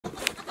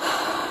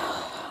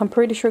I'm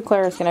pretty sure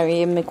Clara's gonna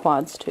be in my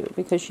quads too,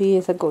 because she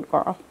is a good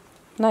girl.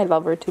 And I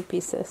love her to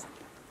pieces.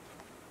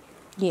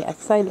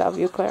 Yes, I love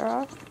you,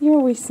 Clara. You're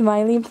always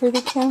smiling for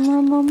the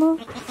camera, Mama.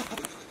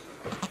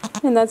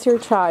 And that's your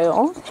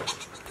child,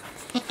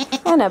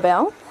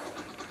 Annabelle,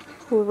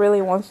 who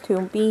really wants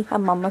to be a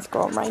mama's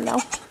girl right now.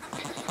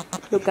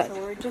 Look at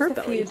her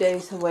belly. A few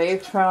days away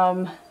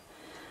from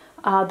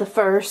the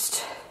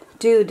first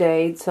due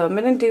date, so I'm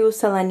gonna do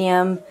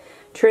selenium,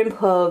 trim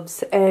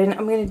hooves, and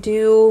I'm gonna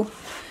do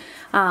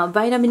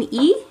vitamin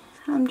E.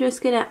 I'm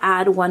just gonna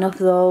add one of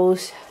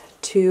those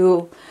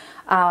to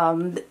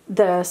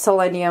the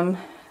selenium.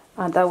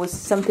 That was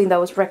something that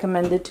was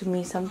recommended to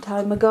me some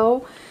time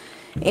ago.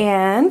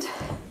 And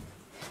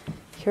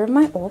here are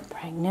my old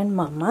pregnant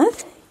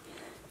mamas.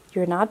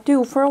 You're not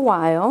due for a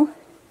while.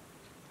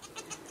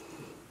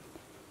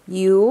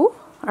 You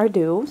are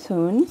due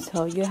soon,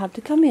 so you have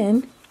to come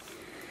in.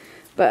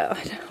 But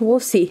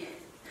we'll see.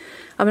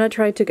 I'm gonna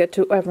try to get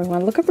to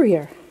everyone. Look at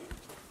Brier.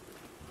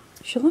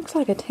 She looks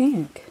like a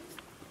tank.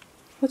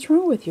 What's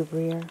wrong with you,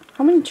 Brier?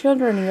 How many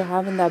children do you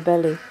have in that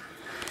belly?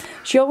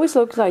 She always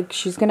looks like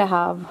she's gonna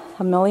have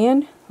a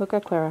million. Look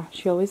at Clara.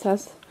 She always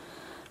has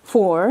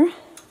 4.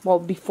 Well,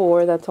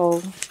 before, that's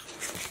all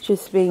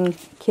just being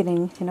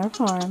kidding in our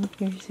farm.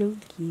 You're so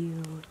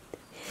cute.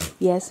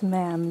 Yes,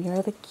 ma'am.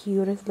 You're the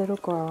cutest little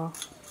girl.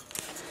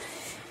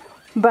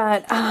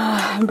 But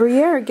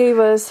Brier gave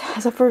us,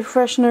 as a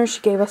freshener, she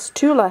gave us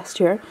 2 last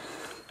year.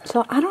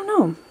 So, I don't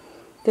know.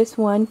 This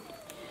one,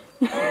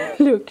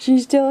 look, she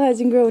still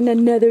hasn't grown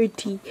another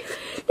teeth.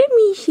 Let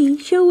me see.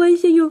 Show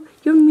us your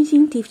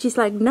missing teeth. She's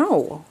like,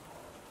 no.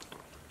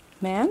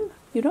 Ma'am,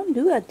 you don't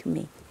do that to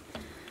me.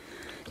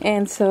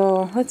 And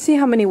so, let's see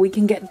how many we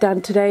can get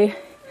done today.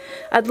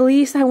 At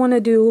least I want to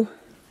do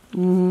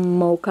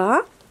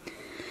Mocha,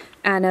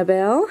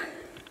 Annabelle,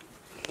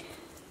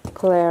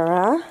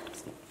 Clara,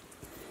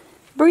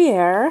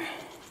 Brier,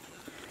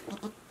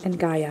 and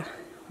Gaia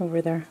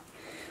over there.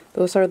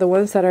 Those are the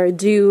ones that are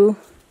due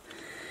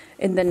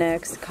in the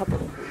next couple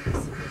of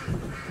weeks.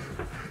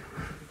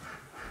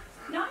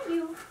 Not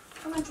you.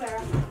 Come on,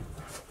 Clara.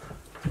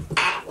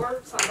 Or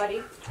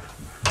somebody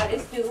that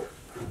is due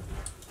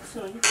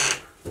soon.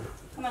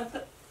 Come on.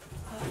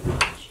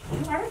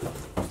 You are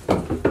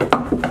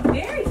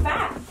very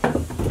fast.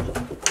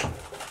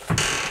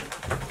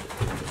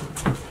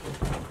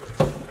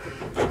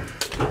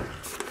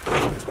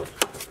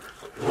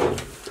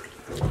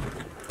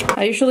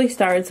 I usually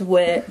start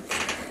with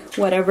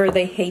whatever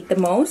they hate the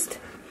most.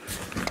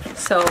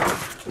 So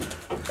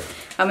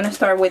I'm gonna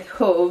start with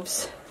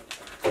hooves.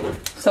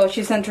 So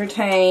she's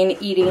entertained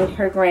eating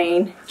her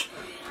grain.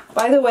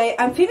 By the way,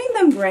 I'm feeding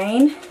them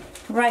grain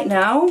right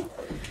now.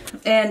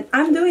 And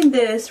I'm doing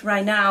this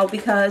right now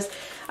because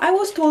I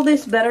was told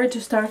it's better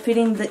to start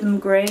feeding them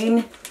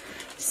grain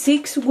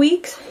 6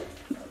 weeks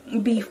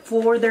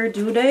before their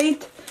due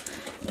date.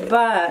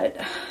 But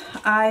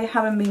I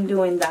haven't been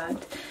doing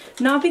that.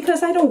 Not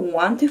because I don't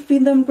want to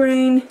feed them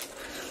grain,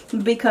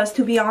 because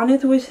to be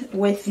honest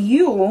with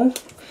you,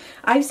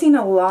 I've seen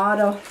a lot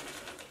of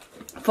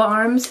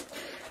farms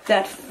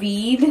that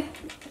feed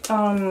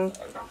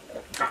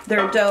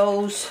their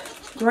does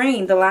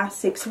grain the last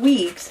 6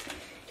 weeks.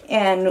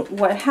 And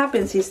what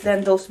happens is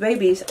then those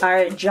babies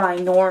are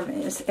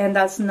ginormous. And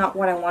that's not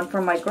what I want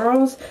for my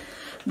girls.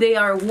 They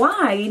are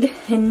wide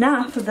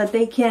enough that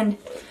they can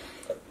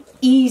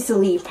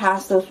easily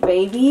pass those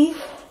babies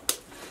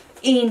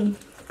in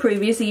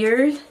previous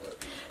years.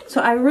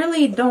 So I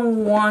really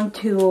don't want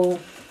to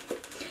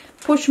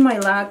push my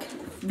luck,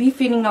 be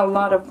feeding a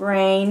lot of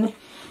grain,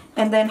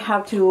 and then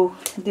have to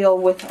deal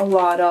with a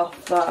lot of,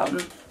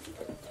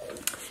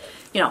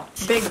 you know,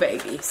 big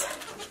babies.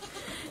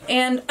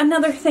 And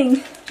another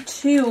thing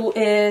too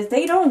is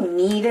they don't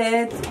need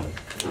it.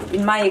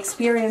 In my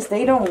experience,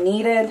 they don't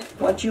need it.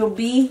 What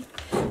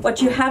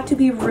you have to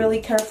be really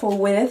careful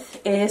with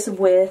is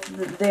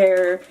with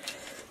their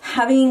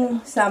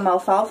having some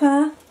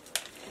alfalfa.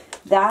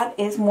 That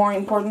is more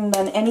important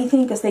than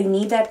anything because they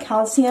need that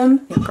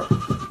calcium.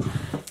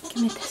 Give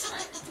me this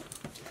one.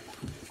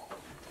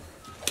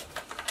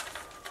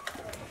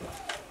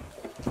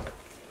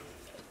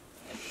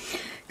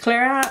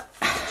 Clara,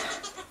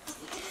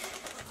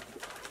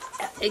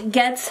 it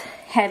gets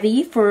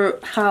heavy for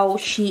how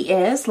she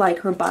is, like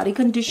her body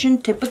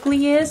condition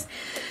typically is.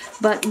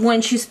 But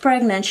when she's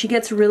pregnant, she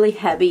gets really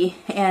heavy,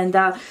 and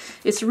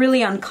it's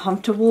really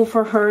uncomfortable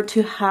for her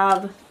to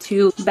have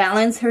to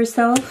balance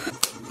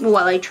herself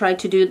while I try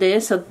to do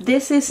this. So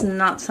this is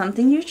not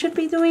something you should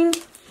be doing.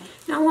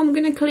 Now I'm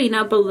gonna clean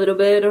up a little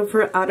bit of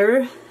her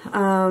udder,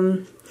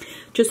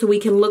 just so we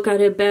can look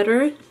at it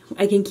better.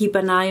 I can keep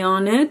an eye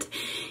on it,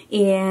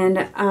 and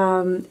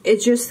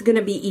it's just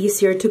gonna be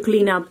easier to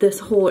clean up this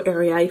whole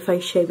area if I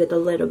shave it a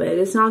little bit.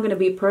 It's not gonna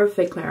be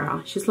perfect,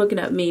 Clara. She's looking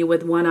at me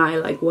with one eye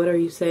like, what are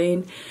you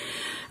saying?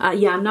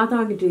 Yeah, I'm not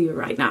talking to you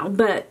right now,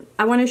 but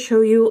I want to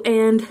show you.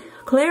 And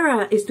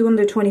Clara is doing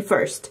the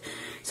 21st,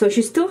 so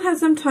she still has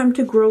some time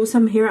to grow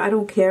some hair. I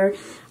don't care.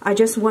 I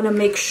just want to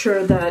make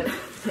sure that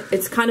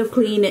it's kind of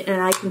clean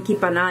and I can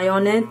keep an eye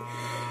on it.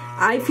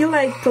 I feel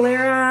like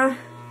Clara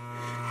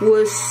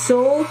was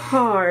so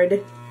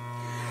hard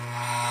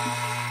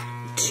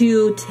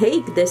to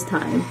take this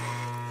time.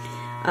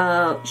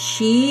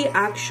 She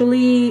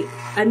actually,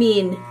 I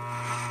mean,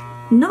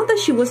 not that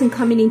she wasn't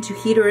coming into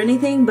heat or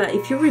anything, but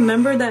if you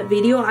remember that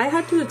video, I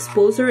had to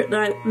expose her.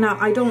 Now,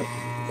 I don't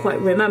quite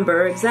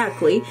remember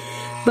exactly,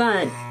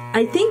 but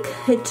I think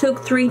it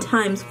took 3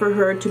 times for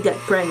her to get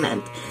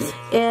pregnant.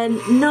 And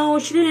no,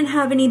 she didn't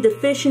have any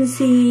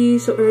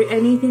deficiencies or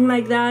anything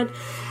like that.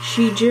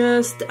 She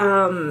just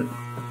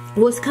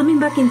was coming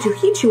back into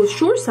heat. She was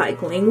short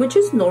cycling, which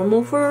is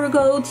normal for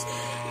goats.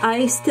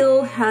 I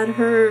still had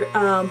her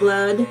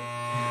blood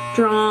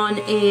drawn,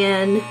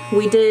 and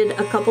we did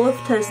a couple of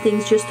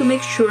testings just to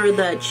make sure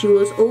that she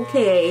was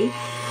okay.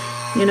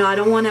 You know, I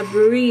don't want to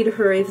breed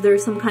her if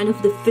there's some kind of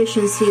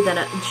deficiency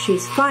that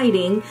she's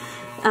fighting.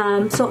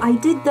 So I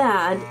did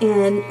that,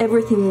 and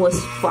everything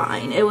was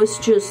fine. It was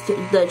just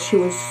that she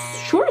was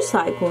short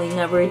cycling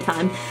every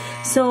time.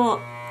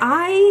 So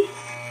I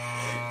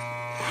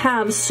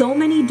have so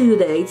many due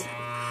dates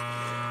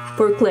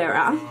for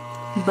Clara,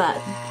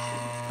 but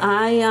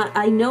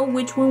I know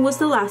which one was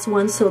the last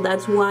one, so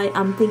that's why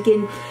I'm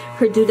thinking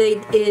her due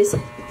date is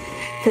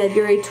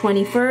February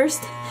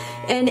 21st.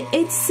 And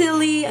it's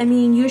silly. I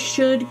mean, you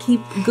should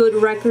keep good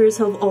records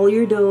of all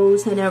your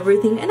does and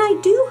everything, and I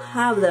do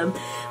have them.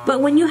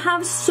 But when you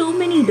have so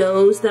many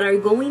does that are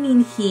going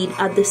in heat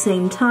at the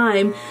same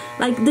time,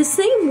 like the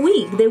same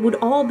week, they would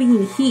all be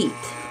in heat.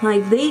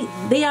 Like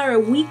they are a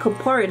week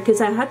apart, because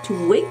I had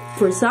to wait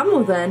for some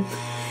of them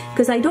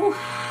because I don't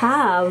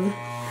have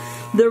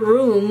the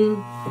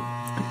room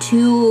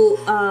to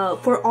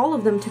for all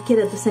of them to kid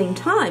at the same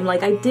time.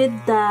 Like I did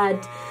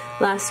that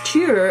last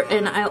year,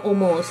 and I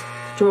almost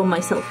drove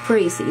myself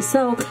crazy.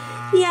 So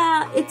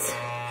yeah, it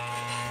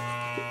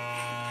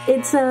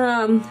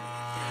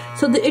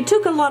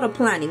took a lot of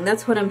planning.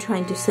 That's what I'm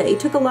trying to say. It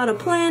took a lot of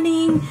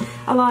planning,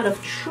 a lot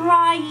of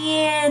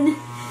trying,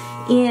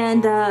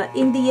 and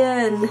in the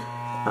end,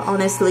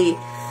 honestly,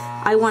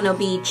 I want to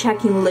be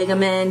checking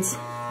ligaments,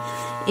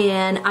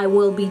 and I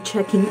will be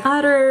checking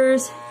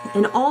udders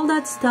and all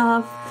that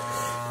stuff,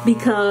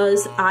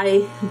 because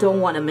I don't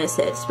want to miss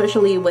it,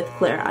 especially with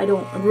Clara. I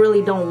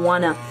really don't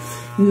want to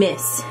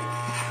miss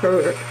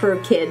her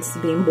kids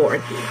being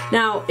born.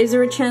 Now, is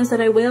there a chance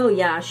that I will?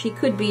 Yeah, she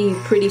could be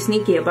pretty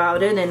sneaky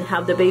about it and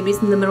have the babies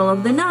in the middle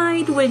of the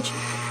night, which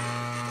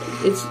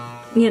it's,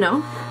 you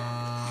know,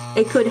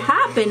 it could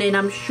happen, and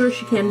I'm sure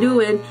she can do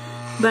it.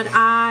 But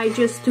I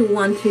just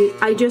want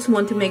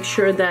to make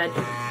sure that,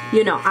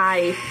 you know,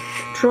 I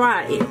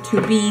try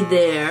to be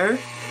there,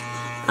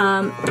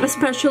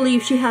 especially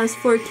if she has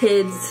 4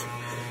 kids.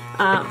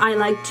 I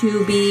like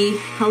to be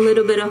a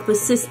little bit of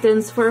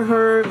assistance for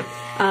her.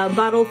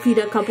 Bottle feed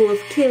a couple of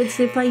kids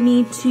if I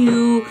need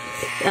to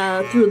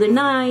through the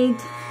night,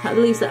 at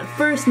least that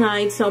first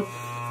night. So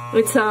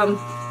it's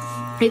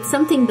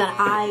something that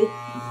I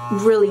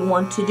really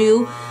want to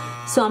do.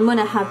 So I'm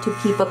gonna have to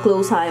keep a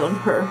close eye on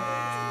her,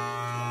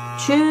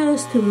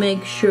 just to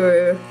make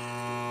sure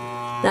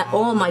that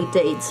all my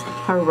dates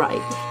are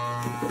right.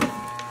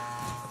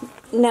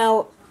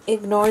 Now,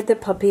 ignore the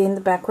puppy in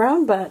the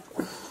background, but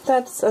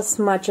that's as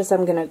much as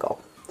I'm gonna go.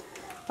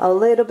 A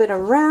little bit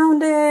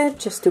around it,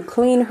 just to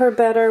clean her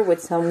better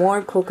with some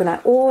more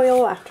coconut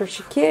oil after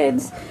she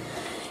kids,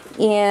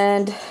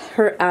 and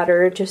her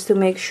udder, just to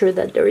make sure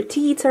that their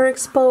teats are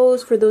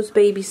exposed for those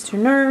babies to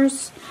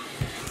nurse.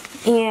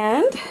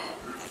 And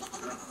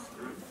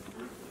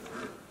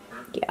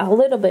yeah, a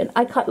little bit.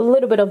 I cut a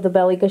little bit of the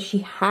belly because she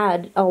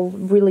had a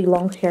really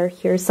long hair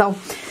here, so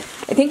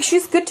I think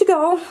she's good to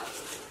go.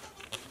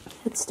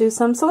 Let's do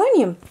some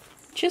selenium.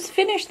 Just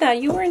finished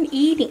that. You weren't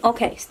eating.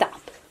 Okay,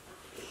 stop.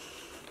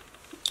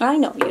 I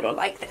know you don't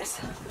like this.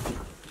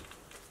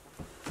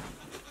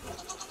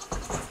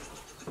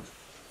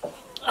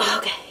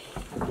 Okay.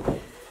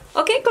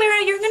 Okay,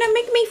 Clara, you're gonna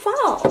make me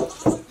fall.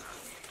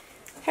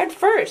 Head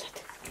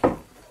first.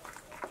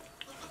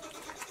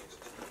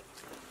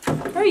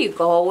 There you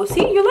go.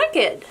 See, you like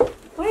it.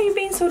 Why are you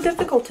being so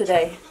difficult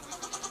today?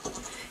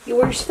 You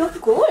were still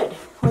good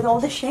with all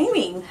the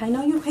shaming. I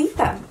know you hate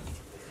them.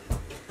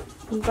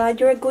 I'm glad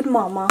you're a good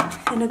mama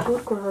and a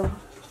good girl.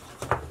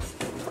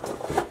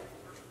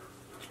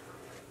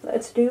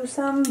 Let's do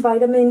some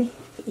vitamin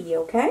E,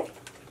 okay?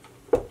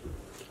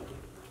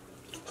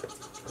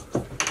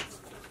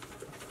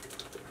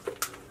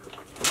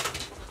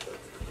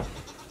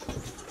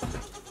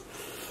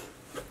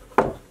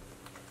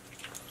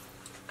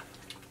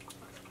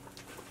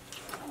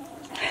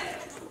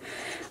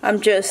 I'm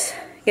just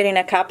getting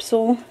a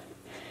capsule,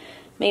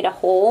 made a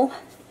hole,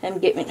 and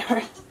giving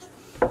her.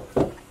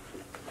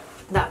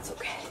 That's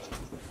okay.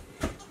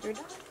 You're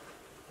done.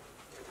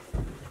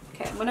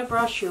 Okay, I'm gonna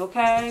brush you,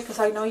 okay? Because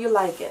I know you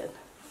like it.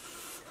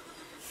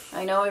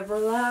 I know it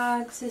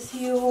relaxes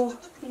you.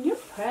 And you're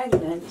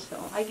pregnant,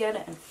 so I get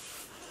it.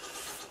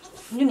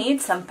 You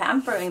need some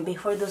pampering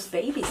before those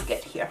babies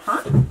get here,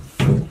 huh?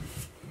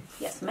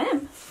 Yes,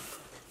 ma'am.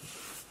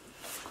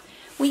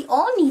 We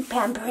all need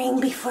pampering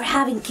before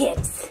having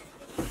kids.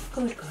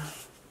 Good girl.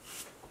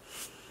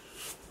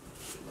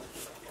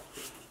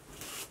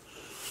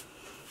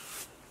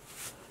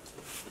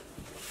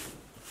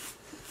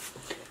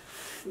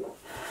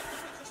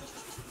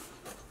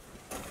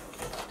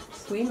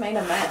 made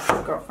a mess,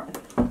 girlfriend.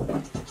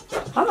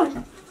 Come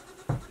on.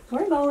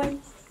 We're going.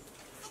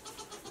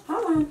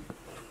 Come on.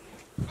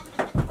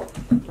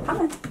 Come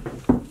on.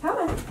 Come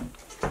on.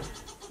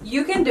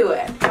 You can do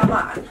it. Come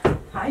on.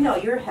 I know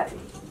you're heavy.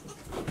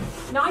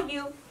 Not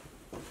you.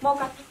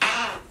 Mocha.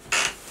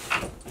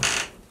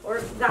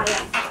 Or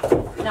Gaia.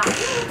 Not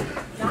you.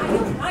 Not you.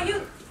 Not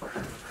you.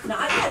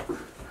 Not yet.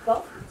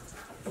 Go.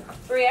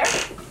 Brier.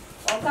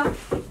 Welcome.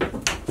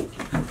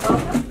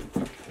 Welcome.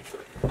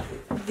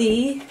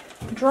 The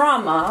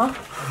drama.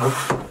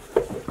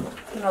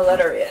 I'm gonna let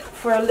her in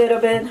for a little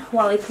bit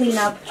while I clean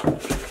up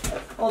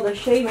all the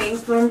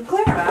shavings from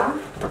Clara.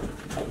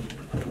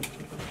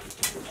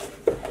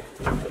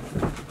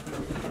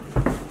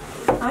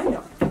 I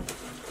know.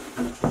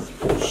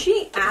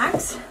 She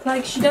acts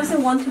like she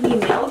doesn't want to be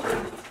milked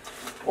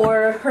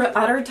or her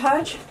udder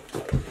touch,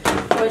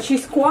 but she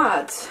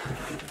squats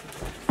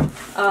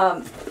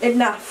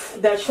enough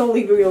that she'll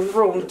leave you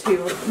room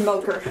to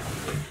milk her.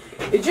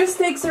 It just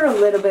takes her a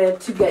little bit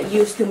to get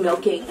used to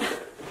milking.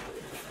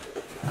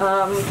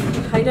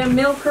 I didn't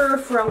milk her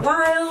for a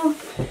while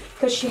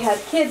because she had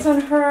kids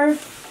on her,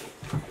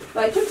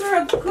 but it took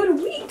her a good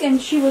week and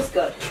she was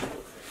good.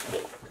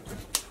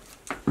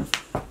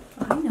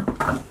 I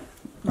know.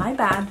 My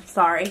bad.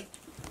 Sorry.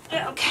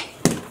 Okay.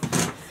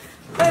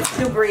 Let's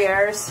do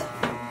Brier's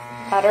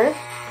udder.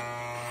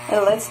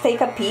 And let's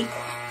take a peek.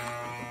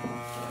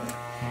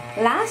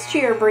 Last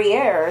year,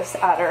 Brier's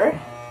udder,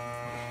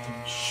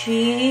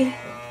 she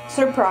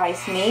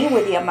surprised me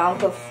with the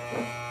amount of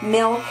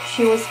milk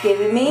she was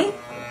giving me.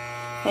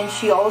 And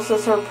she also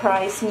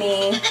surprised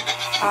me.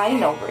 I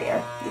know,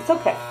 Brier. It's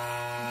okay.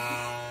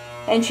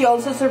 And she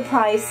also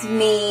surprised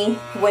me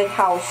with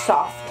how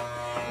soft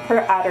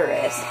her udder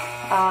is.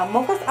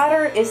 Mocha's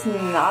udder is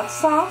not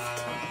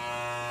soft.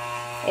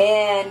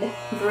 And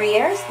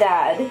Brier's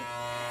dad,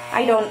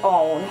 I don't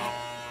own.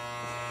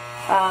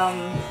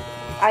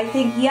 I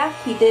think, yeah,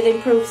 he did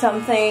improve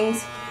some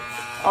things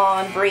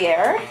on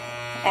Brier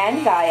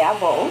and Gaia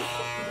both.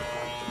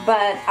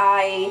 But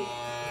I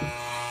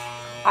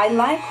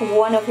like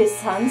one of his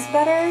sons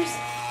better,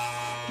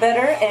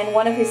 and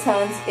one of his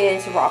sons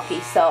is Rocky.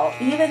 So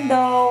even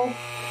though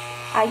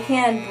I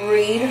can't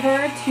breed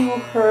her to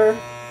her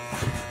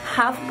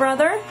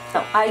half-brother,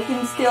 I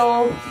can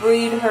still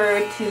breed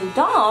her to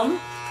Dom,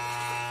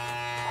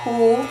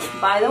 who,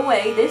 by the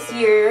way, this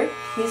year,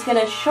 he's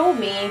gonna show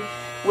me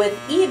with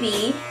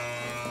Evie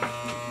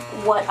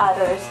what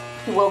udders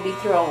he will be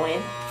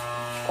throwing,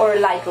 or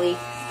likely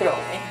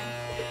throwing.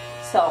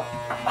 So,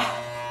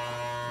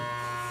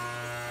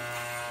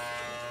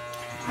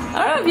 I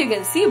don't know if you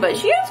can see, but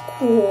she has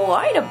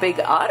quite a big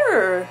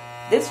udder.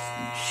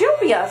 She'll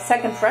be a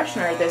second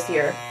freshener this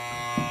year.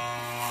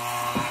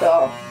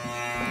 So,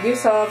 you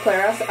saw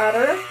Clara's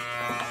udder,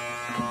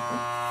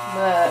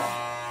 but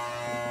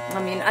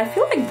I mean, I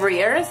feel like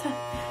Brier's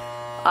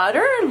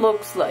udder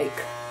looks like,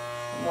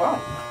 wow,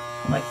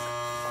 like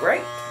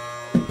great.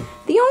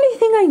 The only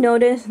thing I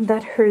noticed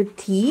that her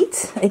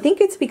teat, I think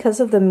it's because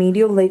of the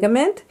medial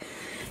ligament,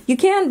 you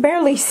can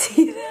barely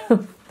see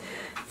them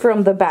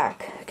from the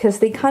back because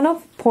they kind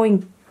of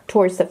point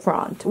towards the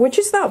front, which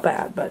is not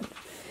bad, but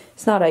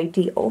it's not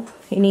ideal.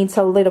 It needs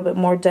a little bit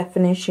more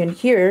definition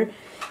here,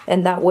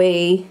 and that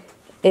way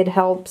it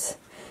helps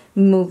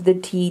move the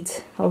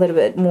teat a little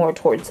bit more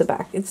towards the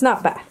back. It's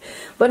not bad,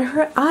 but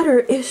her udder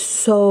is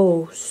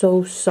so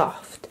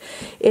soft,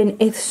 and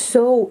it's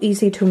so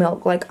easy to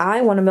milk. Like,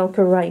 I want to milk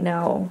her right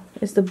now.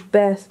 It's the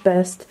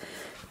best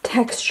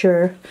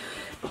texture.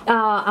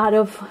 Out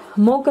of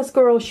Mocha's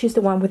girls, she's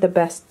the one with the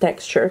best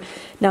texture.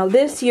 Now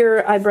this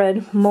year I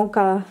bred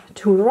Mocha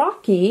to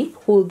Rocky,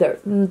 who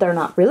they're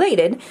not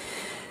related,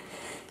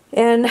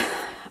 and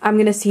I'm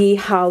gonna see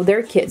how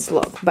their kids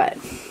look. But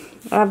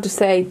I have to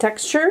say,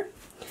 texture,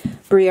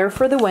 Brier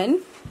for the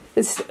win.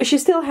 She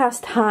still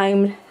has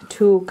time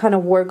to kind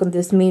of work on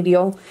this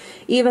medial,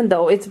 even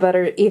though it's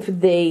better if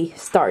they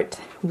start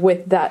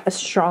with that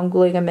strong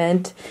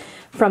ligament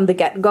from the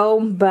get-go,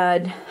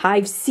 but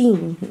I've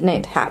seen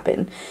it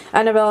happen.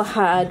 Annabelle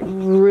had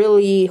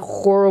really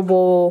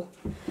horrible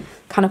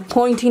kind of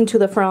pointing to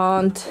the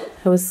front.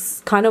 It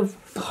was kind of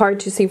hard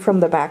to see from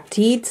the back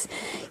teats,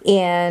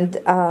 and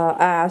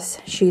as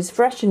she's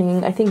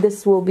freshening, I think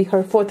this will be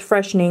her 4th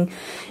freshening,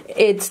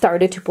 it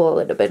started to pull a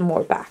little bit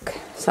more back.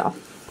 So,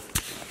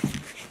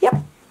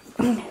 yep.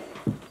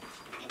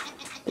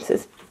 This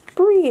is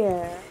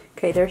Brier.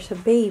 Okay, there's a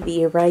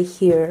baby right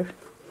here.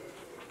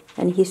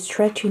 And he's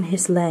stretching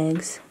his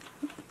legs,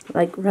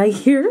 like right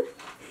here.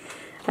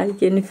 I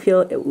can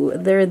feel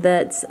whether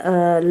that's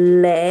a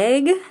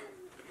leg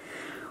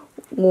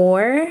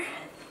or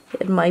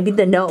it might be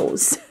the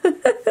nose.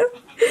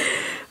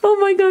 Oh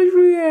my gosh,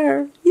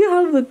 Brier, you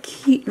have a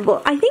cute.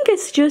 Well, I think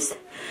it's just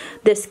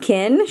the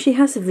skin. She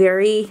has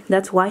very.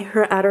 That's why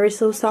her udder is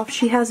so soft.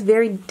 She has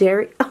very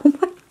dairy. Oh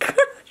my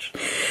gosh!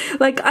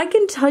 Like, I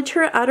can touch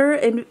her udder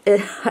and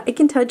I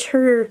can touch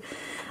her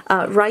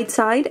right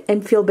side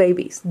and feel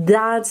babies.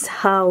 That's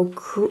how.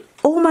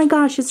 Oh my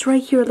gosh, it's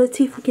right here. Let's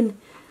see if we can,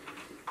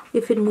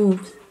 if it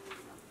moves.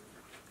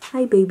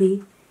 Hi,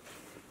 baby.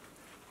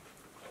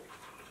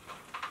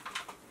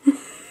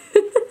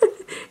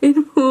 It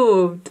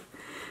moved.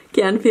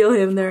 Can't feel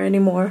him there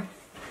anymore.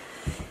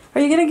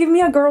 Are you gonna give me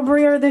a girl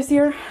Brier this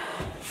year?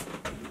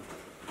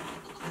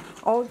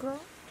 All girl?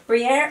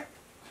 Brier.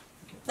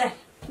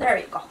 There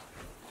you go.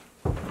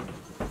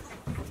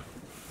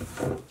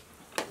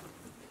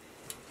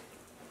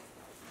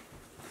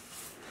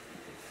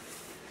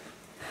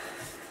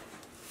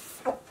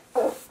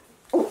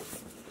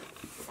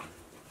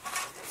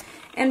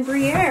 And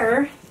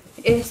Brier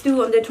is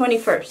due on the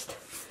 21st,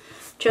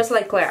 just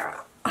like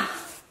Clara. I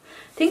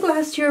think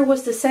last year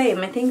was the same.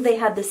 I think they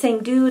had the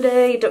same due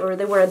date, or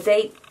they were a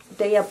day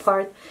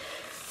apart.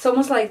 It's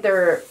almost like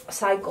their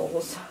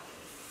cycles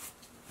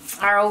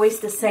are always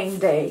the same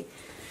day.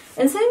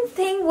 And same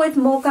thing with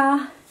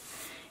Mocha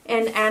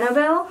and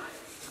Annabelle.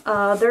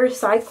 Their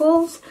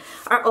cycles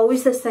are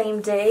always the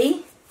same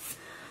day.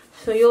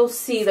 So you'll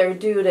see their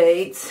due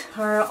dates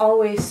are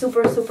always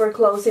super, super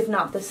close, if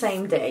not the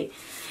same day.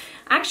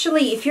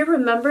 Actually, if you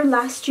remember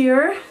last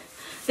year,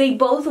 they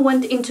both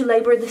went into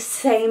labor the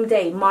same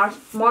day, March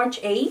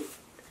 8th.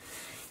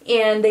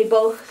 And they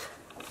both,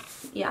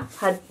 yeah,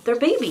 had their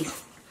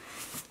babies.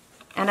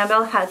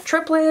 Annabelle had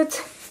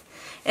triplets,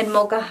 and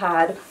Mocha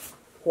had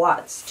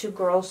quads, 2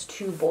 girls,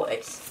 2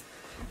 boys.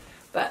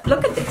 But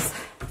look at this.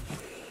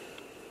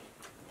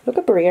 Look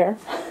at Brier.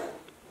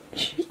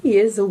 She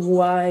is a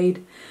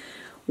wide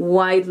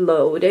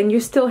load, and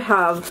you still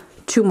have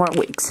 2 more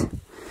weeks.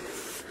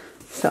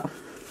 So,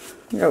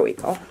 there we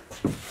go.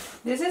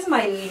 This is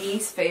my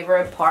least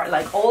favorite part.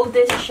 Like, all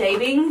this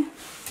shaving,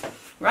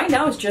 right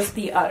now it's just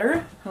the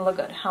udder. Look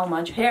at how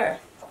much hair.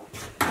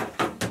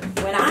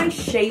 When I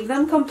shave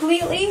them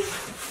completely,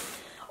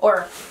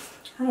 or,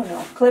 I don't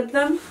know, clip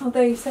them, how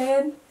they say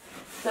it?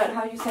 Is that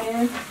how you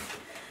say it?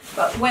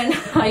 But when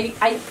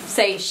I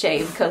say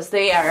shave, because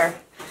they are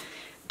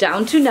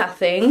down to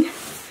nothing,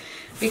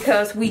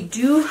 because we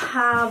do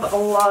have a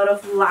lot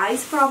of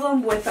lice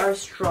problem with our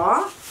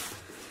straw.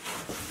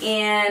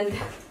 And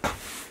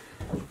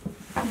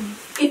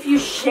if you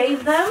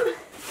shave them,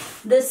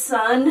 the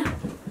sun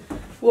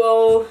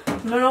will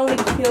not only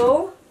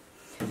kill,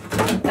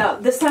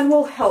 the sun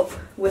will help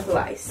with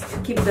lice, to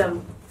keep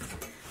them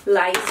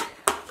lice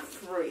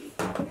free.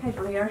 Okay,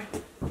 Brier,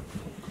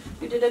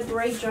 you did a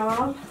great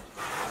job.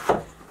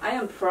 I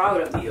am proud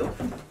of you.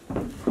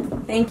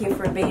 Thank you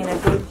for being a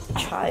good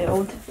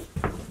child.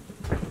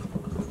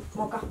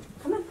 Mocha,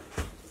 come on.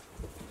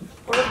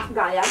 Or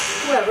Gaia,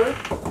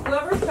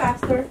 whoever's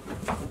faster.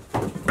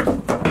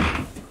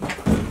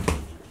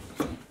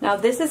 Now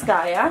this is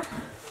Gaia.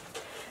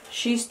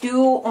 She's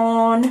due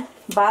on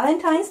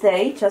Valentine's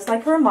Day, just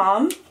like her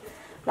mom.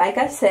 Like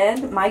I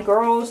said, my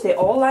girls, they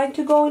all like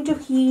to go into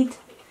heat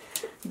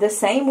the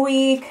same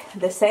week,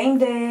 the same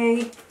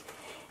day.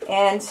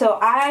 And so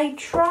I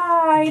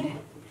tried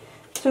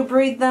to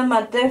breed them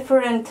at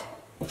different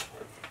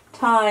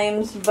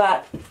times,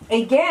 but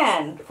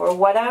again, for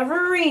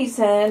whatever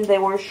reason, they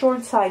were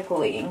short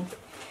cycling.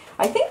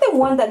 I think the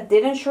one that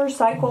didn't short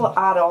cycle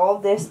at all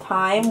this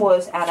time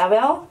was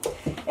Annabelle,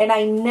 and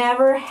I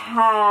never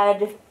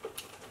had,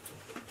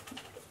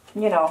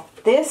 you know,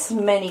 this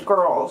many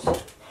girls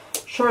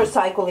short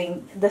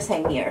cycling the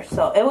same year.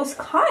 So it was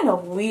kind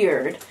of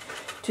weird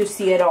to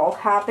see it all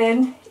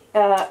happen.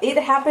 It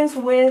happens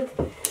with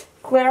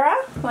Clara,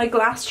 like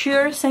last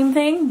year, same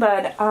thing,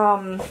 but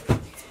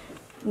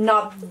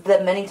not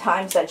the many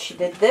times that she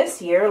did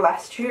this year.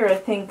 Last year, I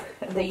think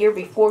the year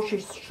before, she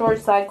short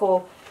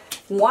cycled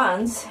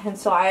once, and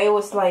so I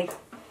was like,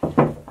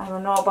 I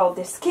don't know about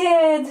this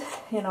kid,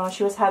 you know,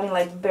 she was having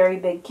like very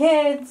big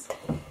kids,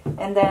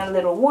 and then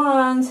little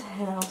ones,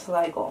 and I was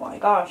like, oh my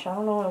gosh, I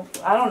don't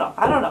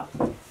know.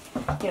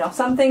 You know,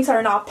 some things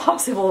are not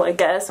possible, I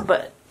guess,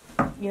 but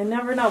you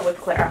never know with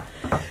Clara.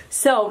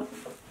 So,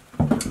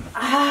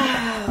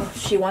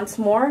 she wants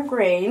more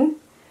grain.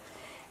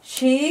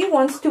 She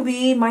wants to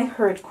be my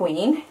herd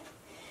queen.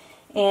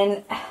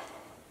 And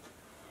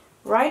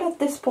right at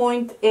this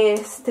point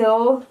is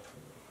still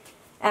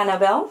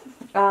Annabelle.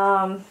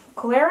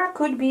 Clara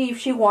could be if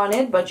she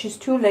wanted, but she's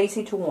too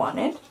lazy to want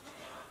it.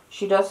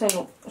 She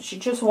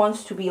just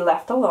wants to be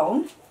left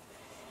alone.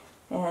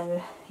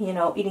 And, you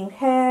know, eating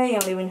hay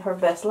and living her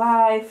best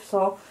life.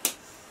 So,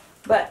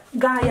 but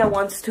Gaia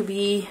wants to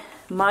be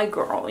my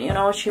girl, you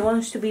know, she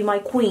wants to be my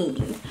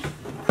queen.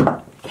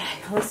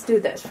 Okay, let's do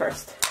this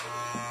first.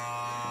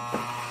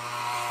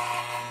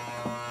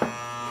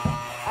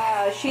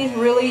 She's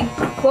really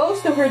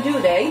close to her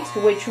due date,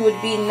 which would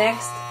be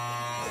next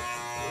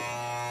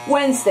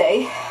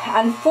Wednesday.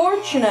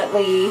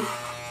 Unfortunately,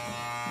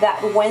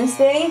 that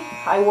Wednesday,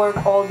 I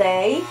work all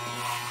day.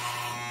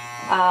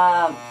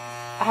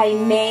 I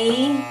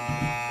may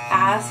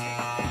ask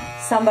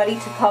somebody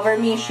to cover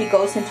me. She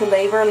goes into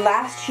labor.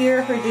 Last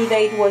year, her due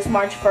date was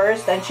March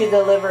 1st, and she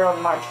delivered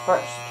on March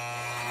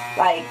 1st.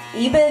 Like,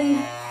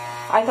 even,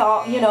 I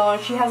thought, you know,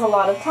 she has a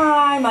lot of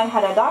time. I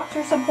had a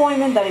doctor's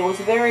appointment that it was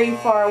very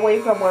far away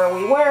from where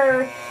we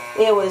were.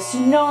 It was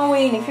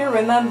snowing, if you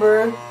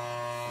remember.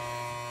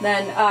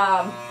 Then,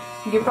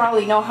 You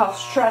probably know how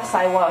stressed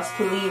I was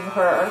to leave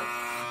her.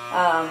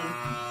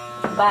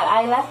 But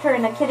I left her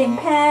in a kidding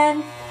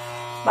pen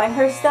by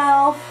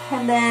herself,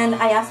 and then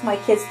I asked my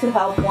kids to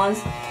help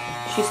once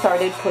she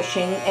started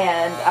pushing,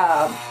 and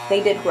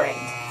they did great.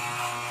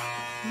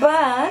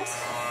 But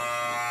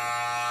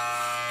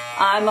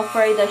I'm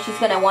afraid that she's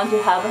gonna want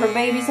to have her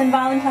babies on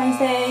Valentine's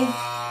Day,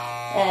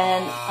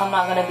 and I'm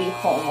not gonna be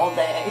home all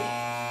day.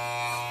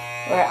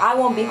 Or I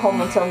won't be home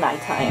until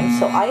nighttime,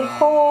 so I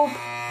hope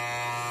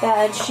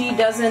that she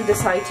doesn't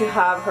decide to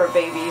have her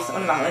babies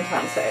on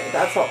Valentine's Day.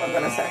 That's all I'm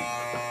gonna say.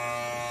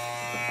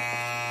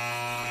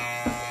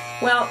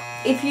 Well,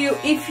 if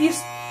you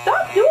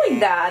stop doing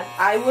that,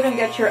 I wouldn't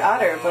get your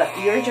udder, but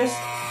you're just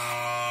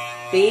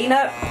being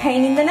a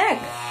pain in the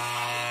neck.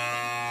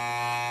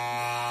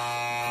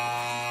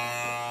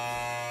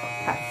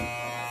 Okay.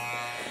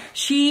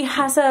 She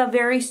has a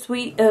very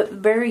sweet,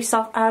 very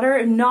soft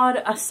udder, not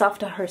as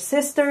soft as her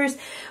sister's,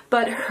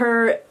 but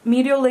her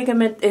medial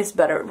ligament is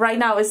better. Right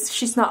now,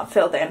 she's not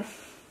filled in.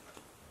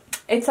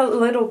 It's a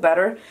little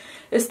better.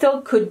 It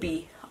still could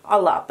be a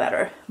lot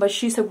better, but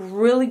she's a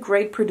really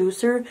great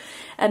producer,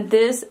 and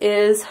this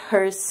is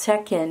her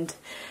second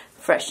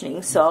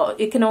freshening, so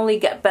it can only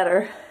get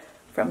better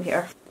from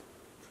here.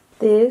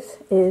 This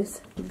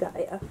is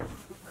Gaia.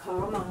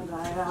 Come on,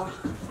 Gaia.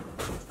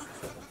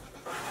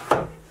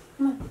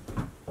 Come on.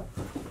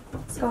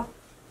 Let's go.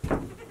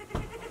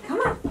 Come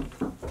on.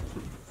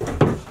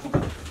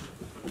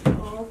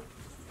 Oh.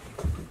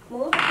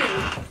 Move it.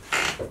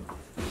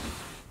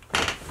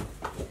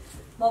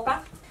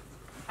 Mocha?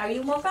 Are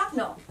you Mocha?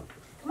 No.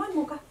 Come on,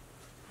 Mocha.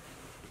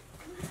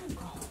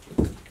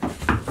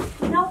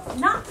 Come on, no,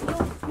 not you.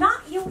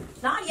 Not you.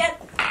 Not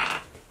yet.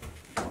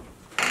 Oh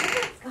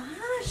my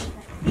gosh,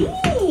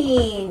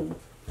 Athene.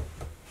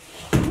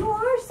 You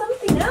are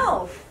something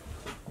else.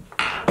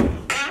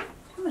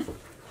 Come on.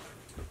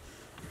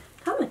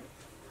 Come on.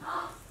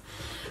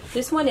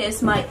 This one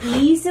is my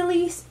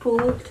easily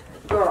spooked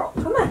girl.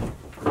 Come on.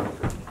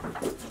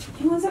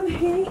 You want some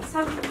honey?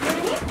 Some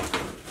honey?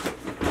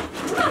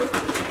 Come on.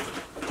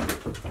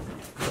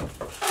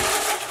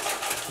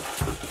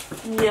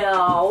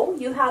 No,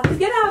 you have to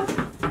get out.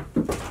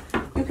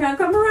 You can't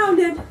come around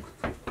it.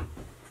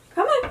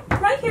 Come on,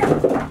 right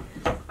here.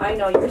 I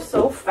know, you're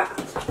so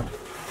fat.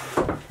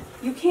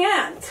 You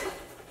can't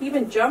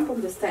even jump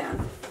on the stand.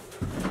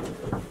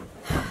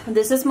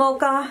 This is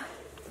Mocha.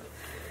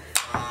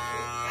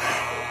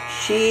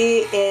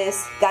 She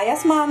is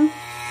Gaia's mom,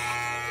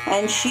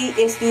 and she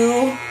is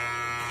due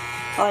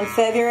on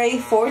February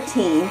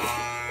 14th.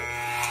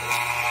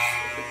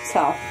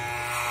 So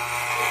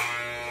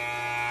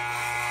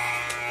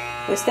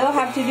we still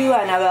have to do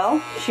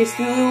Annabelle. She's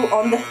due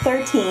on the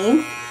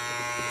 13th.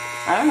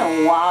 I don't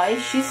know why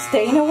she's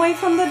staying away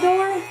from the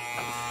door,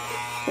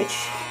 which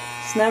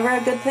is never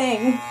a good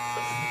thing.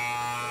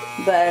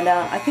 But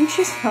I think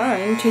she's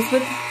fine. She's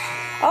with...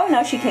 Oh,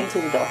 no, she came to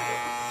the door.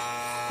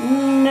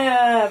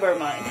 Never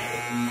mind.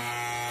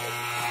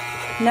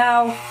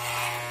 Now,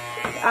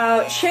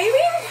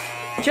 shaving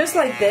just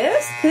like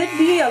this could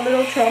be a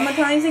little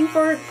traumatizing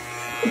for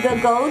the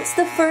goats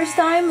the first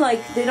time.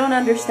 Like, they don't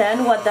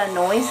understand what that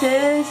noise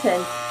is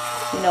and,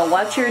 you know,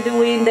 what you're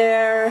doing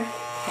there.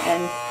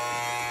 And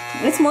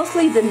it's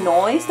mostly the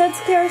noise that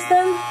scares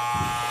them.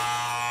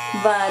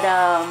 But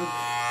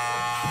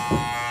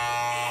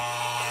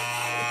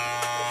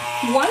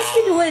once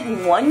you do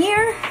it 1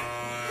 year,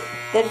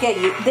 they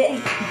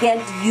get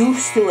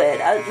used to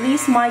it. At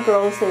least my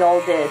girls, they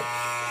all did.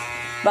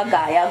 But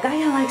Gaia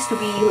likes to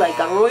be like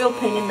a royal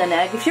pain in the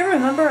neck. If you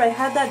remember, I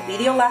had that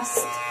video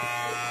last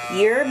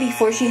year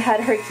before she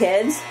had her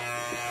kids.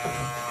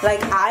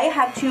 Like, I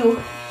had to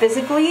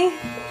physically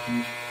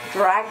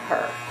drag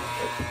her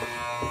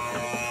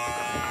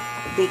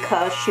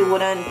because she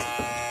wouldn't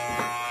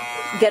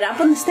get up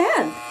on the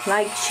stand.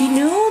 Like, she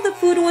knew the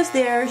food was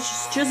there.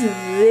 She's just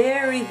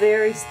very,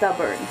 very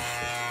stubborn.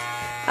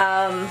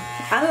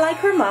 Unlike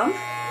her mom,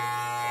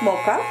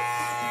 Mocha,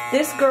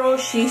 this girl,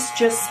 she's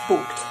just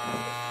spooked.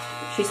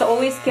 She's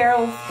always scared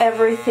of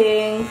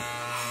everything.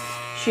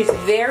 She's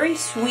very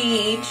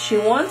sweet. She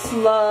wants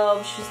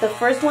love. She's the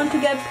first one to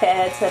get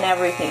pets and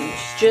everything.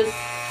 She just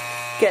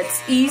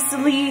gets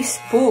easily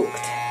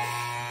spooked.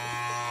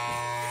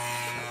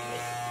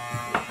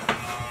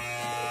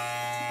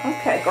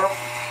 Okay, girl.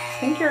 I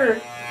think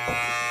you're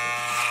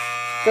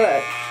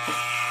good.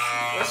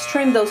 Let's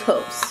trim those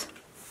hooves.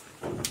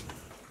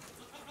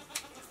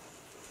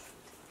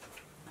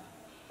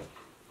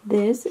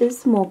 This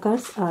is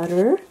Mocha's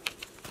udder.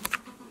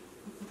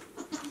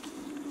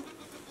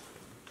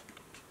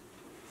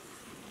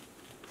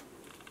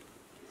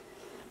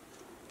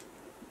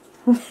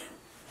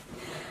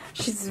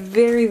 She's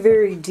very,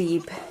 very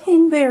deep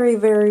and very,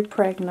 very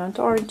pregnant,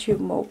 aren't you,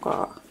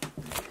 Mocha?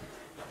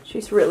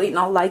 She's really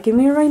not liking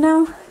me right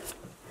now.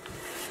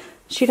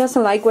 She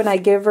doesn't like when I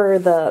give her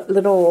the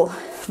little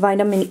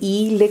vitamin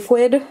E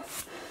liquid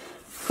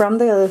from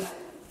the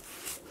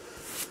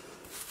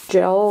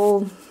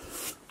gel.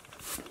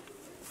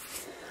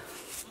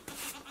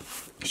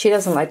 She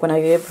doesn't like when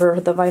I give her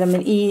the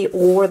vitamin E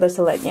or the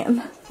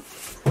selenium.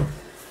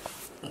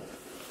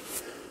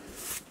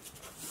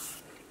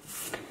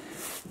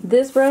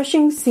 This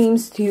brushing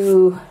seems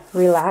to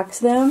relax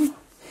them.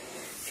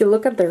 If you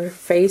look at their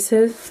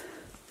faces,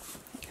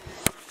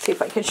 see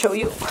if I can show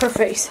you her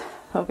face.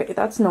 Okay,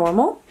 that's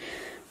normal.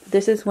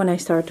 This is when I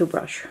start to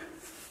brush.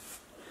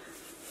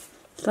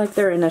 It's like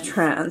they're in a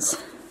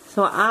trance.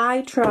 So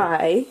I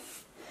try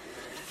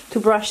to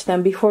brush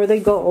them before they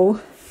go,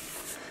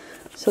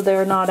 so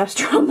they're not as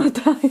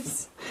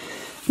traumatized,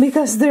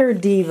 because they're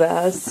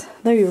divas.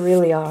 They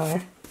really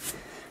are.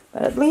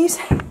 But at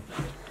least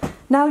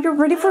now you're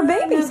ready for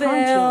babies,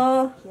 aren't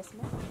you? Yes,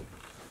 ma'am.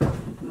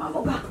 Come on,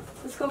 Mocha.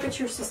 Let's go get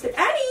your sister.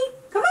 Annie,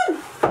 come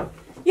on.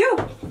 You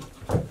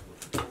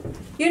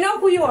know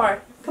who you are.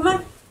 Come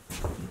on.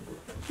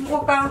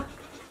 Mocha.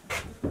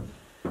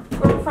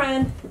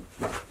 Girlfriend.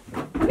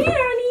 Come here,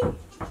 Annie.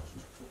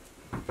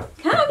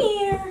 Come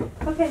here.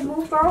 Okay,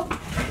 move, girl.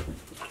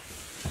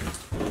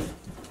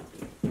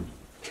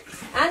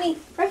 Annie,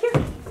 right here.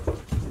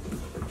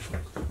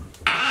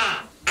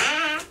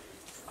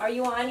 Are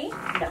you Annie?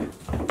 No.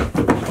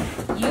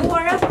 You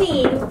are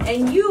Athene,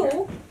 and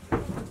you,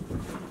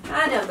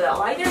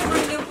 Annabelle. I didn't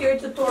bring you here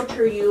to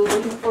torture you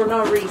for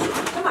no reason.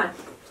 Come on.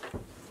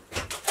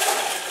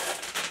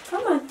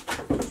 Come on.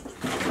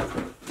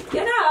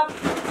 Get up.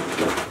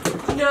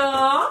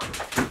 No.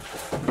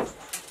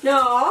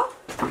 No.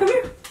 Come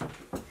here.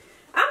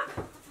 Up.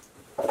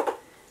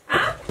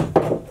 Up.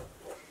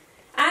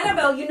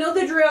 Annabelle, you know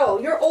the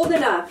drill. You're old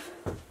enough.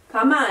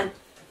 Come on.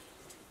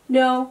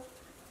 No.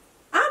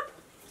 Up.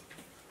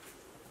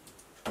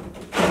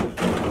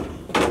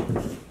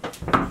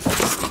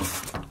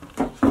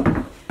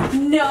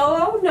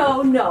 No,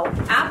 no, no.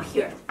 Up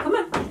here. Come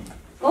on.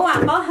 Go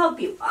on. I'll help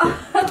you.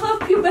 I'll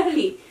help you,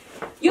 Belly.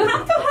 You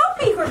have to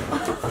help me.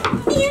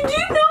 You do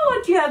know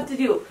what you have to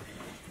do.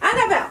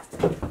 Annabelle.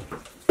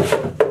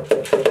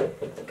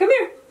 Come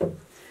here.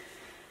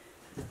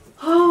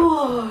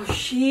 Oh,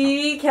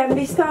 she can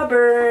be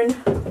stubborn.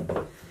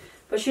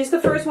 But she's the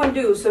first one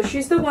due, so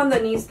she's the one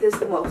that needs this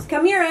the most.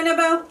 Come here,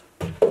 Annabelle.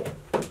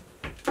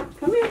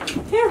 Come here.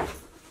 Here.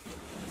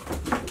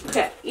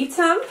 Okay, eat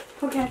some.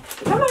 Okay,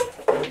 come on.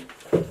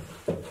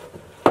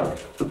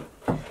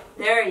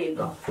 There you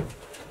go.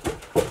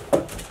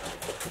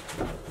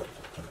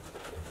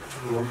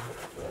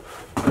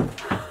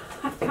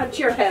 I cut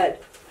your head.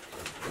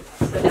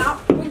 So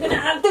now we're gonna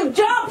have to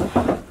jump.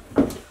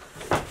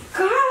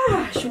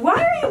 Gosh, why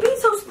are you being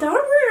so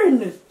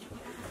stubborn?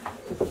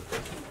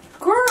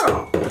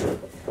 Girl.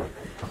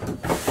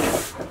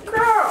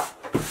 Girl.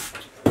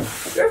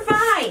 You're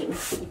fine.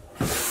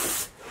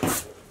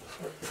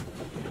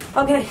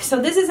 Okay, so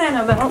this is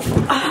Annabelle.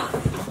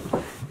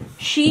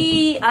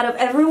 She, out of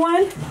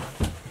everyone,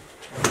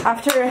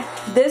 after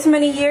this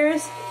many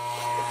years,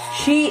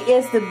 she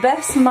is the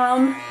best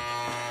mom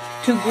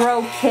to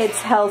grow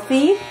kids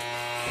healthy.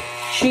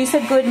 She's a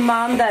good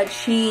mom that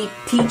she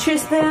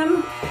teaches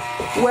them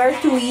where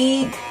to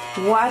eat,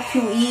 what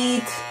to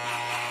eat.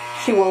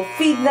 She will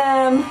feed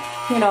them,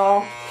 you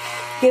know,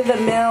 give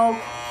them milk.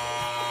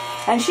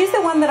 And she's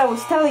the one that I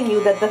was telling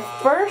you that the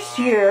first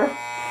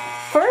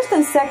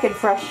and second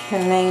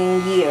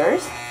freshening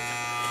years,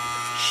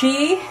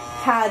 she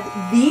had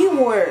the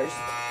worst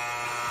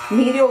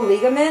medial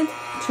ligament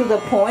to the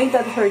point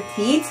that her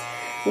teeth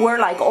were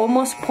like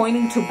almost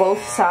pointing to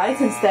both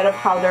sides instead of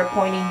how they're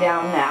pointing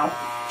down now.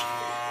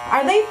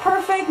 Are they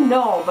perfect?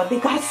 No, but they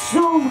got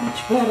so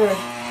much better.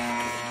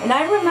 And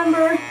I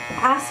remember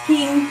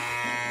asking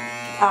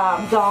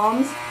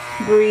Dom's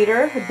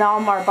breeder,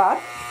 Dom Marbach,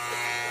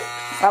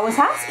 I was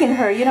asking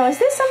her, you know, is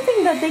this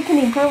something that they can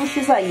improve?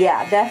 She's like,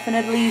 yeah,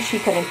 definitely she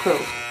can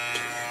improve.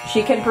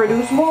 She can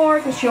produce more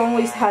because she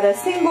always had a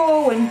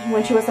single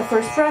when she was the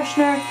first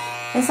freshener.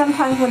 And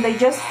sometimes when they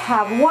just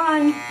have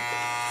one,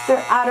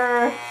 their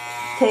udder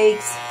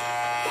takes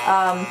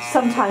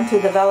some time to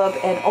develop.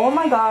 And oh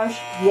my gosh,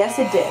 yes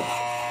it did.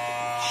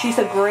 She's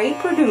a great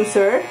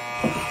producer.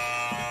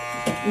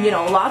 You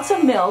know, lots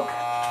of milk.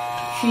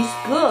 She's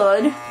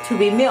good to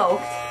be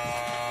milked.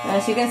 And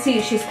as you can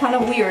see, she's kind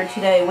of weird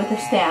today with the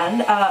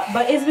stand.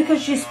 But it's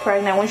because she's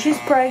pregnant. When she's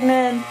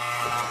pregnant,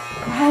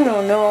 I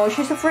don't know,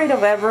 she's afraid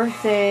of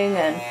everything.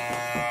 And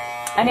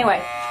anyway,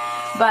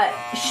 but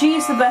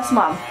she's the best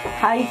mom.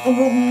 I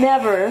will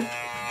never,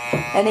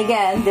 and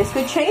again, this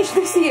could change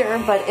this year,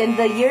 but in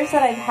the years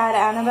that I've had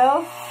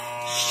Annabelle,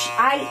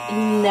 I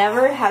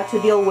never had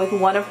to deal with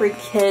one of her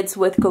kids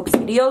with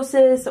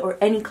coccidiosis or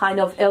any kind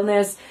of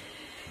illness.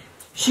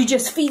 She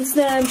just feeds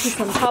them, she's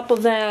on top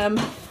of them.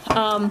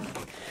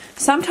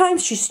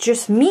 Sometimes she's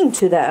just mean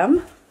to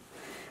them,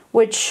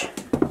 which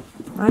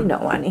I know,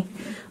 honey.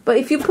 But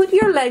if you put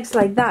your legs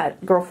like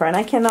that, girlfriend,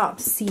 I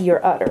cannot see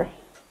your udder.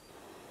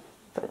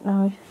 But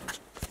now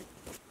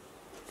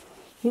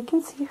you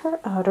can see her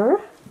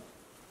udder.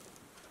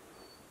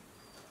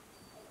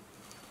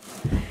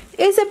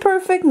 Is it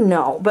perfect?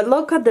 No. But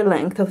look at the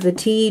length of the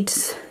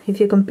teats.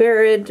 If you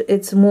compare it,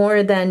 it's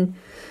more than,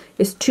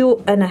 it's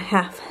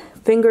 2.5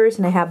 fingers,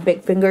 and I have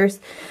big fingers.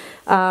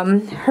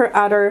 Her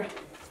udder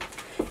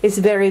is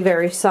very,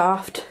 very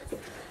soft.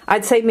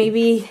 I'd say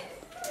maybe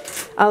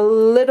a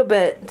little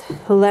bit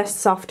less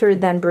softer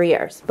than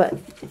Brier's, but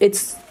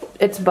it's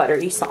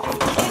buttery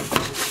soft.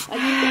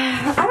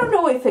 I don't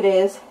know if it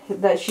is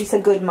that she's a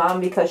good mom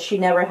because she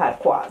never had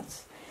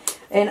quads.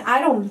 And I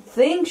don't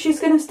think she's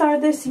going to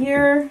start this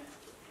year.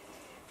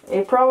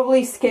 It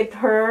probably skipped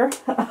her.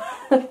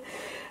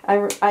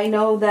 I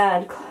know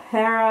that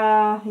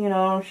Clara, you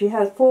know, she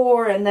has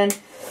 4, and then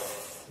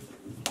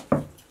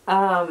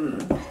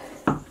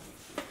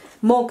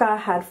Mocha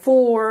had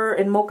 4,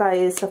 and Mocha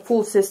is a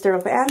full sister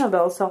of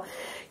Annabelle. So,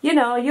 you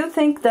know, you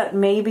think that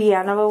maybe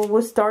Annabelle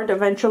will start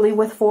eventually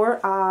with 4.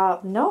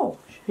 No.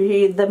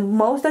 The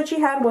most that she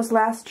had was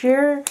last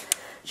year.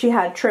 She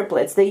had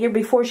triplets. The year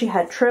before she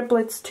had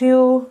triplets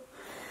too.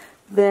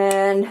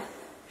 Then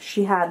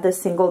she had the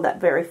single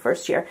that very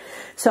first year.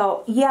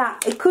 So yeah,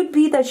 it could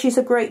be that she's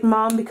a great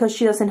mom because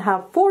she doesn't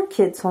have 4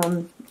 kids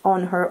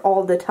on her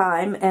all the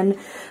time. And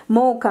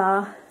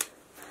Mocha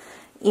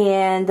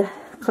and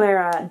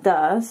Clara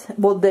does.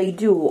 Well, they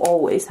do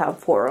always have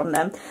 4 on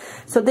them.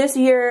 So this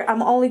year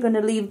I'm only going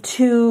to leave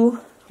 2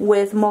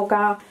 with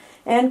Mocha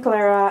and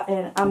Clara,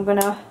 and I'm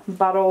going to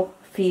bottle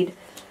feed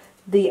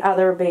the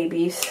other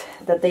babies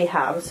that they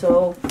have.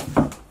 So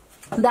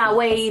that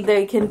way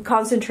they can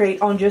concentrate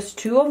on just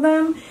 2 of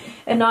them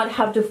and not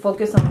have to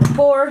focus on the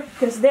 4,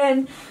 because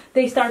then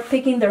they start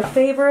picking their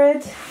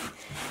favorite,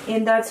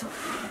 and that's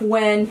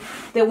when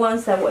the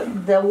ones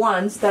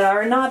that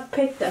are not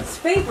picked as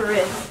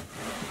favorites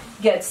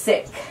get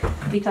sick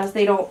because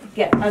they don't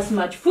get as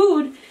much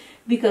food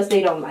because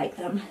they don't like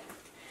them.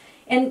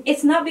 And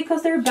it's not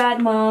because they're bad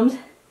moms,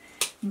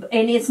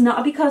 and it's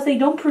not because they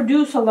don't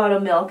produce a lot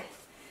of milk.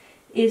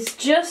 It's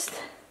just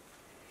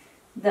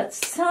that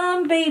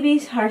some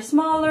babies are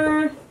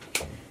smaller,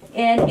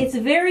 and it's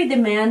very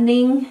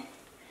demanding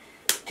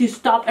to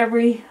stop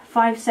every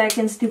 5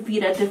 seconds to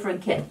feed a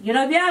different kid. You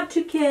know, if you have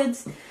 2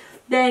 kids,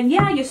 then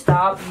yeah, you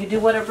stop, you do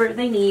whatever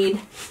they need,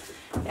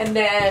 and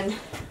then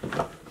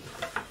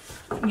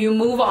you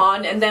move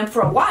on, and then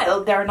for a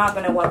while they're not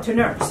going to want to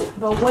nurse.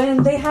 But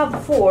when they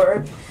have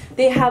 4,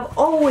 they have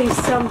always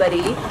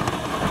somebody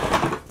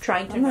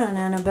trying to... Come on,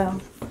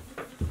 Annabelle.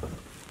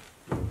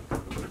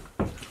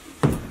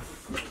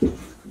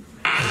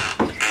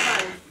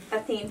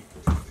 Athene.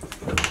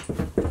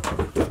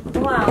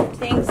 Wow,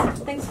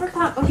 thanks for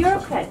coming. Oh, you're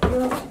okay.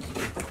 You're okay.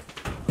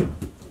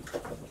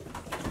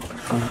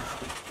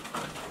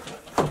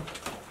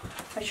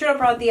 I should have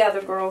brought the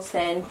other girls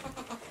in.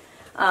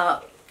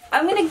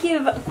 I'm gonna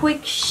give a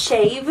quick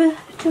shave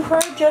to her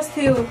just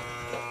to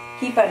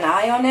keep an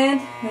eye on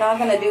it. I'm not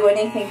gonna do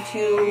anything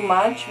too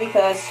much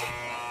because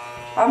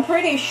I'm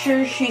pretty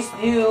sure she's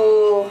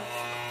due,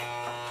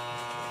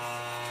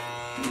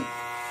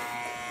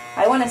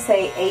 I want to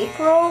say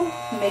April,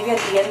 maybe at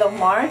the end of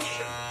March.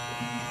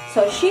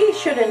 So she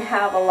shouldn't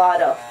have a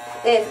lot of,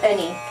 if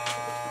any,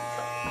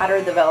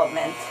 udder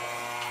development.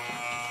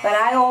 But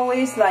I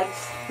always like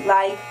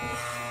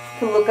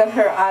to look at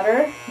her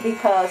udder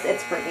because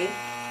it's pretty.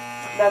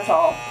 That's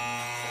all.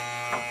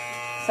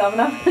 So I'm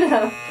not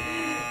gonna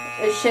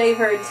shave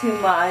her too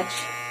much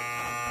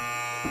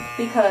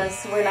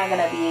because we're not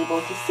gonna be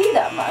able to see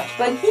that much.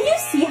 But can you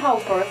see how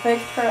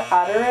perfect her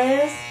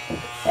udder is?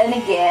 And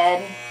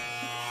again,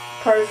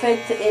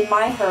 perfect in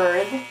my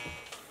herd.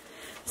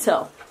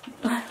 So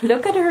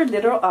look at her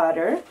little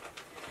udder.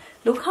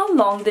 Look how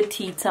long the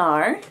teats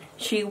are.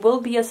 She will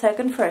be a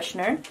second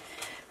freshener.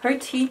 Her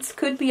teats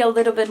could be a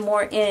little bit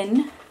more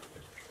in,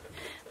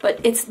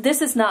 but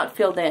this is not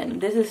filled in.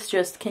 This is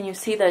just, can you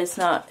see that it's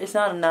not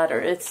an udder?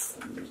 It's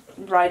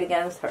right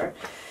against her.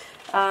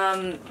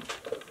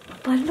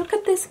 But look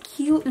at this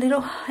cute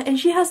little, and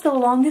she has the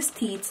longest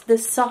teats, the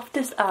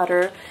softest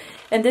udder,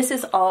 and this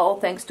is all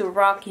thanks to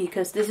Rocky,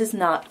 because this is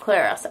not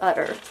Clara's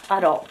udder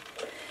at all.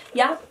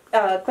 Yeah,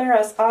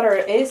 Clara's udder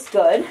is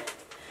good,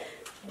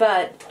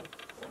 but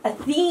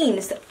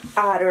Athene's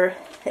udder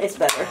is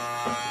better.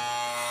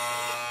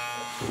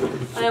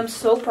 I am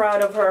so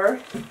proud of her.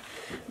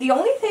 The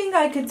only thing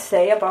I could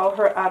say about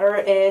her udder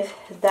is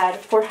that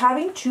for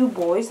having 2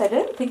 boys, I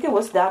didn't think it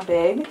was that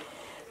big,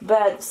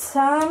 but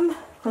some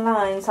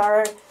lines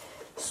are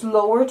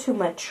slower to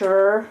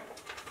mature,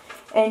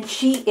 and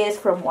she is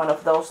from one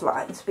of those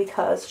lines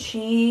because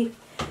she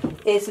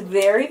is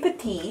very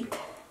petite,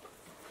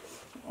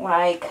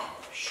 like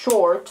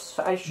short,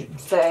 I should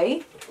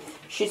say.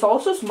 She's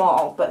also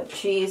small, but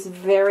she's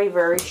very,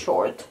 very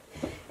short.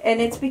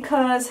 And it's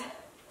because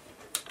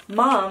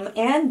Mom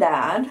and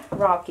Dad,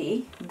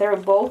 Rocky, they're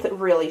both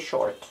really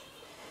short.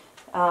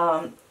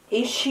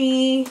 Is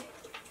she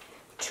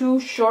too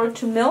short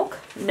to milk?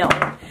 No.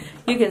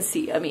 You can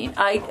see, I mean,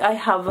 I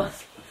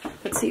have,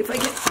 let's see if I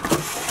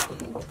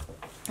can,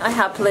 I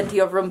have plenty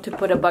of room to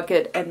put a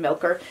bucket and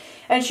milk her.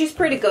 And she's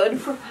pretty good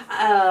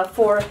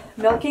for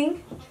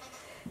milking.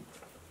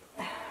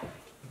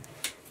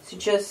 So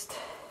just,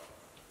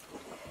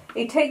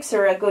 it takes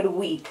her a good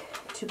week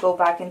to go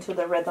back into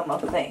the rhythm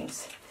of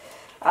things.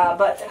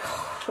 But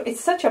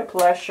it's such a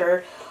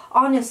pleasure.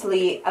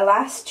 honestly,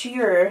 last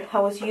year I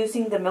was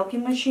using the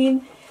milking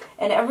machine,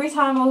 and every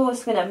time I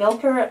was gonna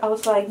milk her, I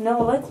was like,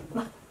 no,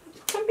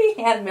 let me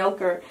hand milk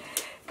her,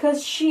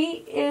 because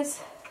she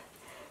is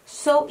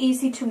so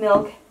easy to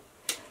milk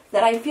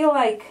that I feel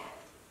like,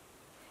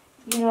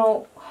 you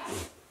know,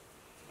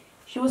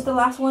 she was the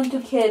last one to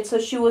kid, so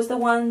she was the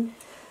one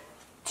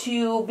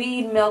to be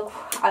in milk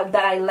that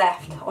I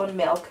left on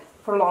milk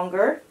for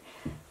longer.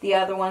 The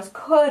other ones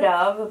could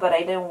have, but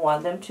I didn't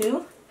want them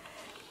to.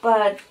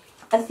 But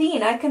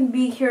Athene, I can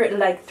be here in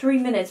like 3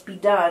 minutes, be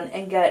done,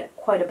 and get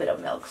quite a bit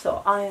of milk.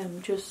 So I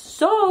am just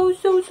so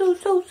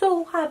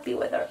happy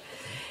with her.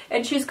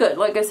 And she's good.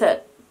 Like I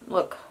said,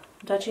 look,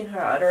 I'm touching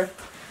her udder.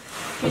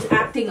 She's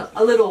acting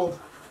a little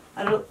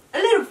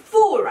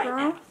fool right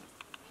now.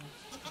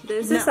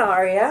 This is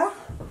Aria.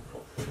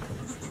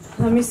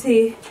 Let me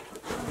see.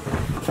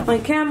 My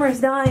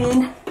camera's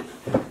dying.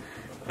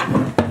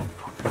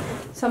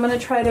 So I'm gonna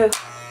try to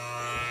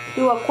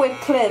do a quick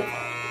clip.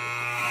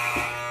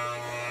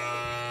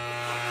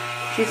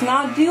 She's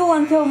not due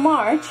until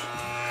March,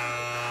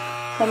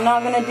 so I'm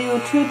not gonna do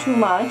too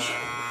much.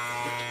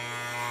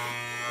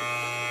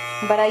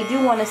 But I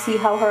do want to see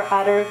how her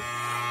udder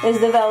is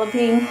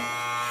developing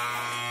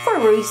for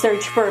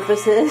research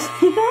purposes,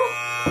 you know?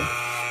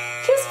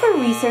 Just for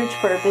research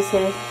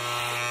purposes.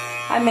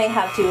 I may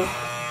have to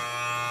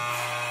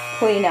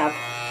clean up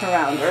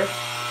around her.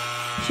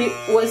 She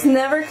was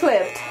never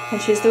clipped,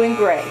 and she's doing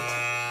great.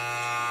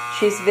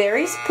 She's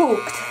very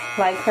spooked,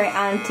 like her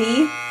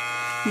auntie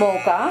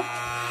Mocha.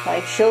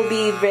 Like, she'll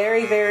be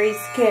very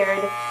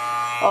scared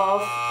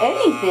of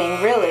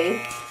anything,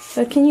 really.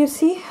 So can you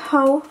see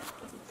how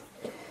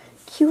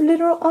cute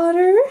little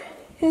udder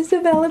is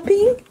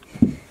developing?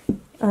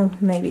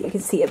 Maybe I can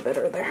see it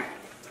better there.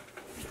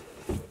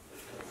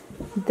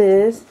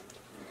 This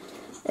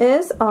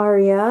is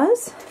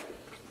Aria's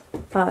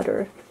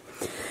udder.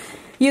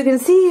 You can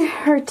see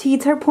her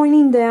teeth are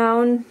pointing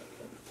down.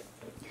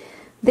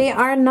 They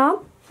are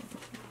not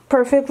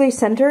perfectly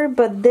centered,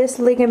 but this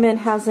ligament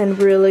hasn't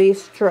really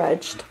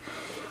stretched,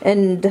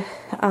 and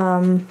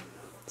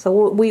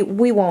so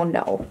we won't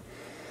know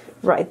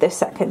right this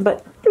second.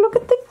 But look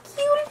at the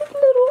cute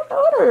little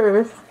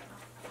udder,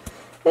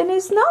 and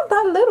it's not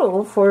that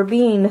little for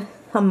being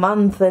a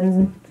month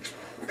and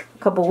a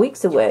couple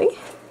weeks away,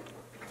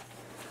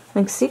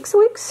 like 6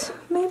 weeks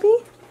maybe.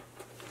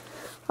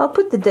 I'll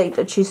put the date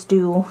that she's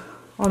due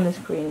on the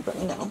screen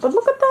right now. But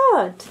look at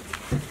that,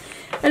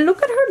 and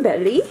look at her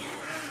belly.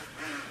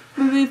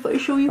 Maybe if I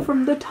show you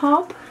from the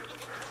top,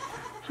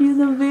 she has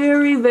a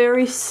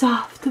very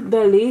soft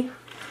belly.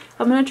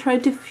 I'm gonna try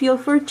to feel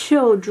for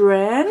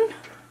children,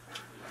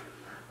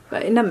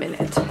 but in a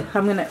minute.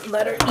 I'm gonna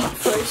let her eat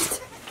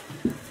first.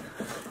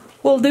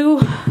 We'll do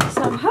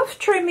some hoof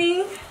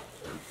trimming,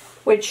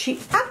 which she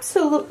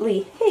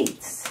absolutely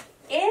hates.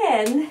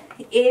 And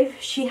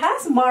if she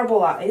has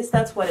marble eyes,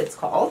 that's what it's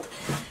called,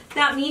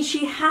 that means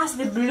she has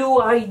the blue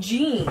eye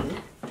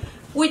gene,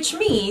 which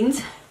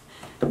means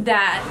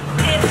that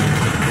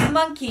if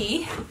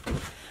Monkey,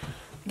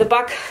 the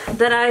buck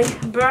that I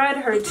bred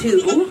her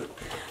to,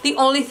 the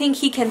only thing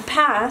he can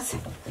pass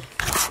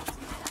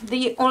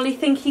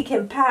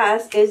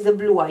is the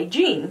blue eye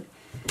gene,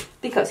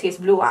 because he's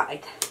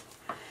blue-eyed.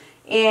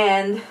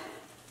 And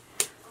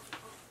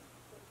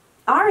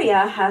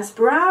Aria has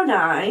brown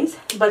eyes,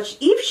 but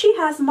if she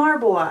has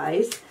marble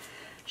eyes,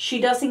 she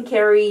doesn't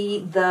carry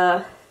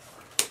the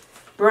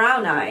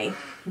brown eye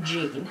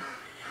gene.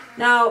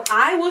 Now,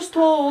 I was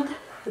told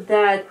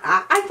that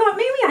I thought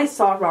maybe I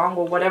saw wrong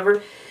or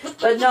whatever,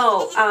 but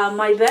no,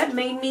 my vet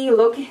made me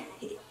look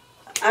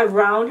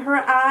around her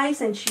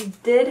eyes, and she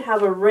did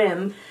have a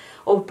rim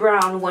of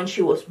brown when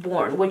she was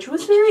born, which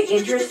was very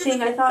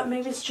interesting. I thought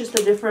maybe it's just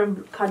a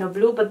different kind of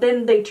blue, but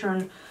then they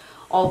turn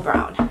all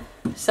brown.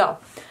 So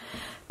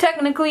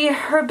technically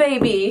her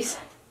babies,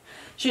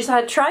 she's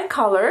had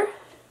tricolor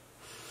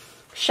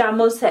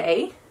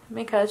chamoisé,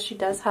 because she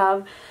does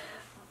have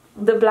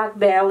the black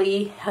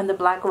belly and the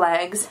black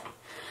legs.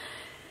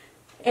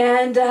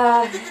 And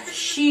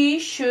she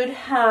should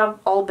have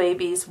all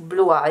babies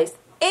blue eyes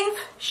if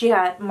she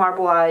had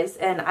marble eyes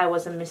and I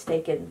wasn't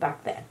mistaken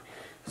back then.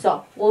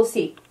 So we'll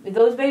see. If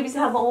those babies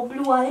have all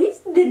blue eyes,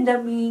 then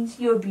that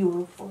means you're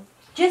beautiful.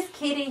 Just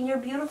kidding, you're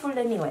beautiful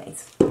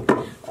anyways.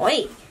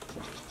 Oi,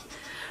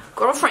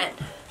 girlfriend.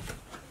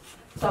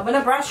 So I'm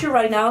gonna brush you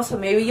right now, so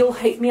maybe you'll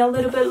hate me a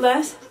little bit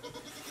less.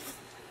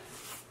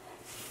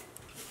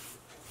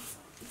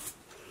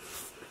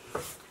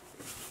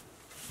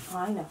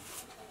 I know.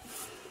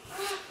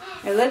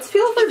 And let's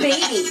feel for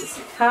babies.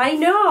 I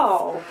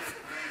know.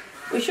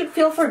 We should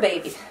feel for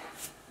babies.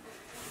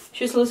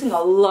 She's losing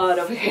a lot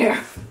of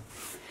hair.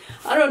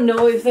 I don't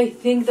know if they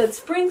think that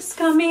spring's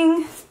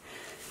coming,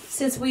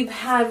 since we've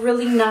had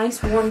really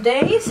nice warm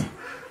days.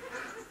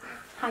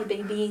 Hi,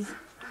 babies.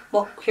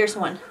 Well, here's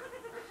one.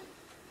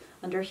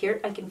 Under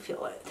here, I can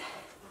feel it.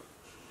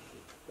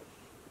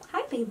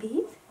 Hi,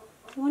 babies.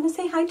 You want to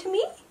say hi to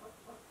me?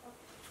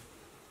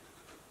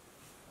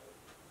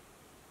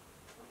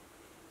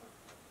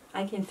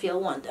 I can feel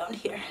one down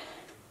here.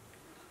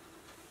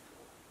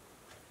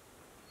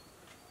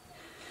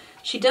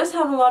 She does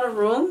have a lot of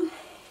room.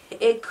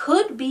 It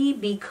could be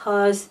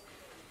because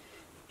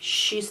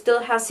she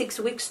still has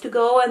 6 weeks to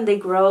go and they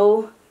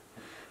grow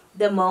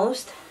the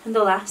most in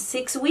the last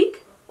 6 weeks.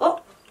 Oh,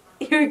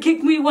 here,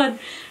 kick me one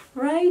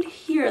right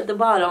here at the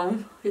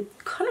bottom. It's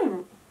kind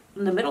of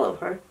in the middle of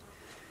her.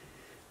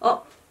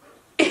 Oh,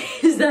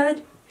 is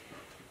that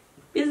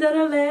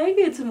a leg?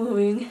 It's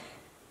moving.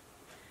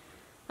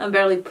 I'm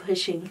barely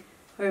pushing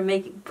or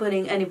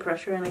putting any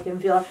pressure, and I can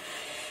feel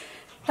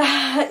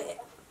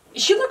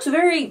she looks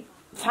very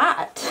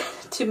fat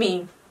to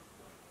me.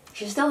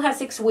 She still has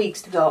 6 weeks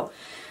to go.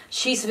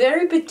 She's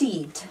very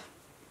petite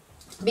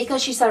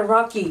because she's a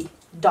rocky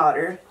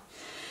daughter,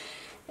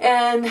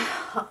 and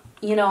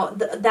you know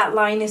that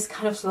line is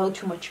kind of slow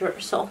to mature.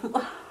 So,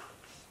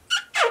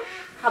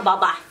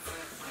 bye.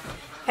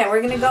 Okay,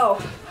 we're gonna go.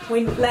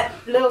 We let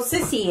little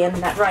sissy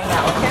in that right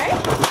now, okay?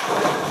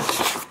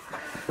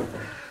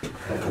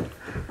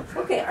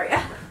 Okay,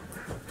 Arya.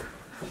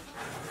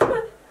 Come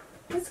on,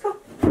 let's go.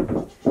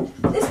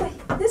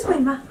 This way,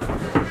 Ma.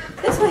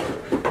 This way.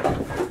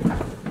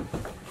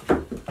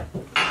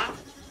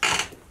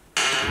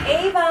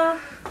 Ava.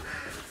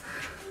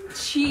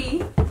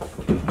 She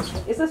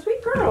is a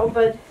sweet girl,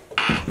 but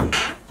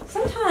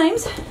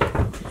sometimes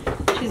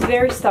she's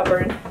very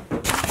stubborn.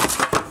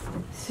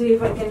 See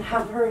if I can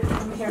have her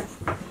come here.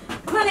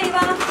 Come on,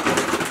 Ava.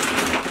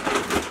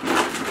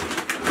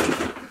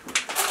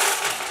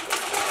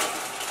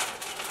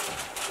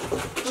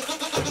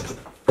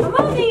 Come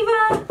on, Ava.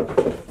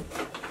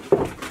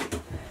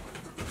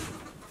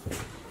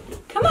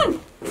 Come on.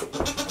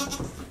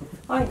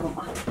 Ay,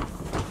 Mama.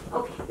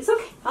 Okay, it's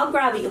okay. I'll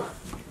grab you.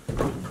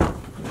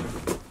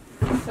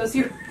 Because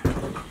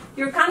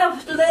you're kind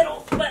of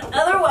little, but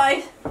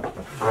otherwise.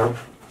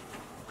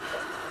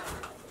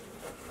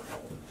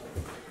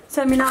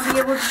 So I may not be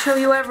able to show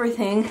you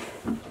everything,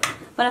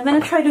 but I'm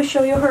going to try to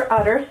show you her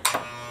udder.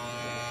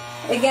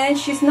 Again,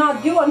 she's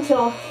not due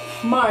until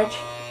March,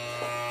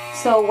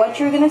 so what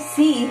you're going to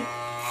see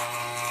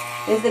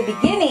is the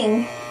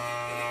beginning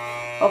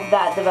of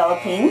that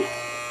developing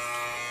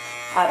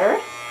udder,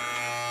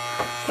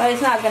 but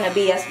it's not going to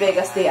be as big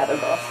as the other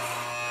girls.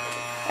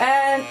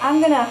 And I'm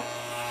going to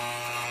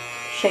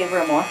shave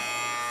her more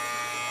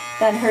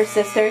than her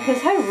sister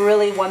because I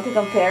really want to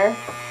compare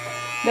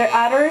their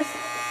udders.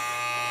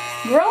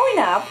 Growing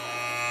up,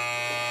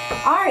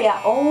 Arya,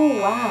 oh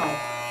wow,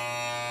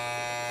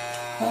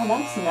 oh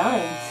that's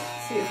nice.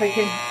 Let's see if I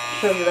can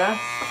show you that.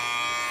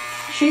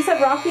 She's a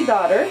rocky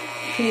daughter,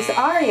 she's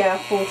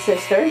Arya's full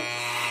sister,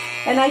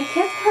 and I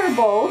kept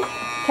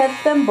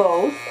them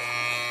both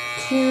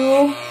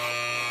to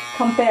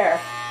compare,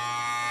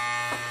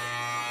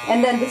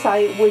 and then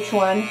decide which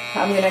one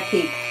I'm gonna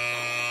keep.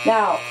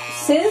 Now,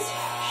 since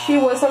she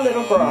was a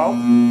little girl,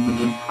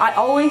 I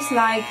always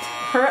liked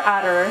her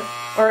udder,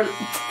 or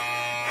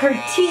her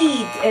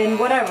teat and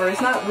whatever. It's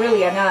not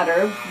really an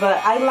udder,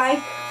 but I like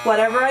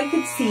whatever I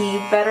could see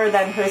better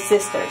than her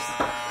sisters.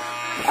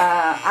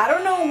 I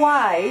don't know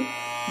why,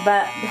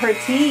 but her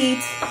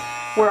teeth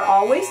were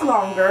always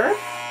longer.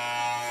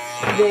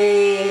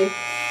 They,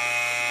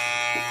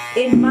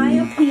 in my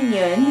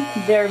opinion,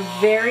 they're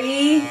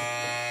very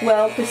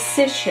well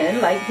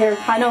positioned. Like they're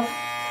kind of,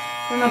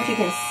 I don't know if you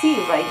can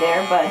see right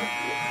there, but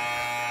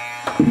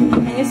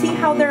can you see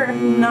how they're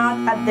not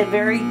at the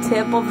very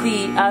tip of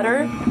the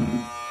udder?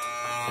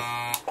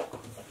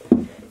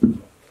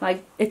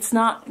 Like it's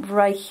not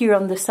right here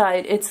on the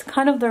side. It's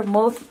kind of, they're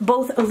both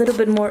a little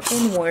bit more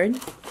inward.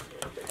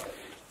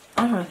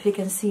 I don't know if you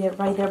can see it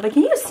right there, but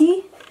can you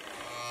see?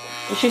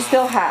 She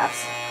still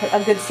has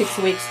a good 6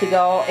 weeks to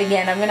go.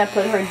 Again, I'm gonna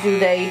put her due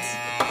date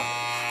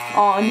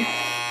on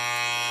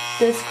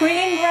the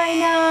screen right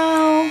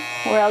now,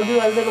 where I'll do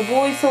a little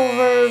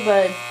voiceover,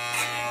 but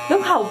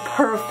look how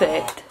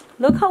perfect.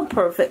 Look how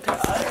perfect her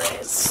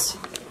udder is.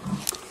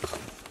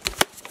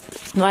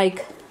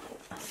 Like,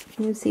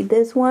 can you see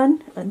this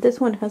one? This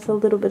one has a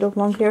little bit of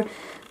long hair,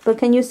 but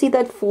can you see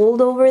that fold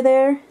over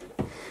there?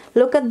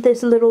 Look at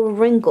these little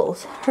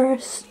wrinkles. Her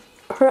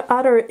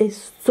udder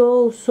is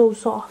so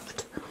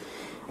soft.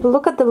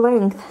 Look at the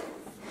length.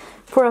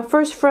 For a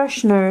first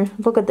freshener,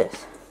 look at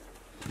this.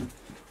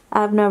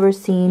 I've never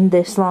seen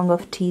this long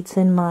of teats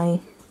in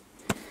my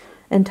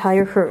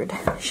entire herd.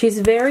 She's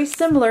very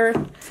similar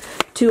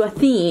to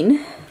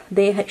Athene.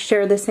 They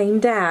share the same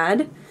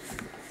dad.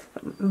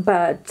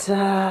 But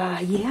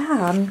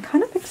yeah, I'm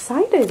kind of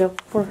excited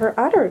for her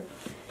udder.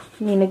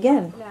 I mean,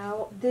 again.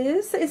 Now,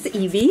 this is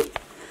Evie.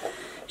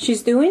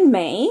 She's due in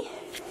May.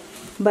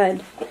 But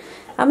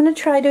I'm going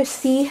to try to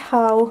see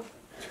how,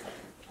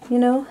 you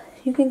know,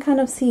 you can kind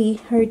of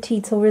see her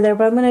teats over there.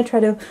 But I'm going to try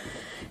to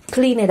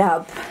clean it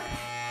up.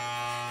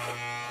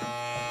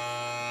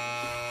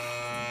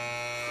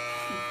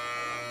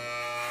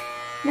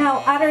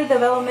 Now, udder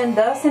development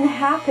doesn't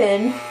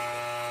happen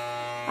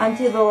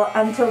until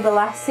the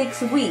last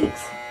 6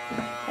 weeks,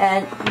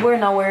 and we're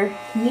nowhere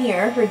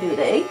near her due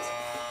date.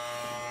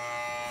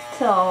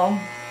 So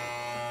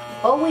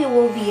all we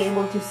will be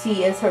able to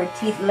see is her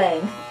teeth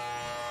length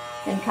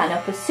and kind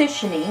of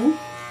positioning.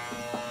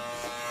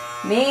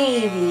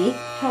 maybe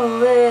a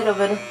little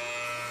bit.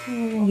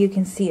 You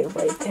can see it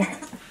right there.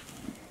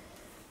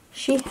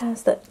 She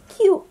has that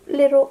cute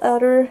little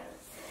udder.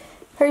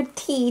 Her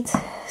teeth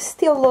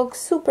still look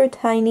super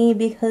tiny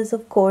because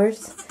of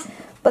course,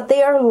 but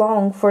they are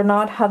long for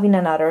not having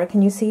an udder.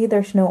 Can you see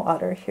there's no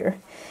udder here?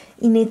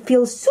 And it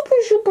feels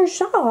super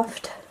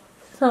soft.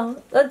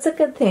 So that's a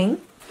good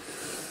thing.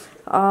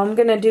 I'm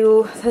gonna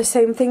do the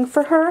same thing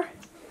for her.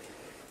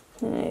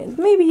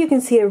 Maybe you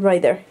can see it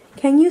right there.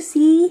 Can you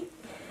see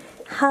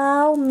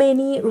how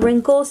many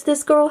wrinkles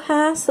this girl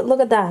has? Look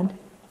at that.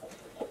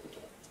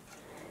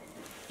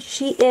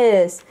 She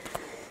is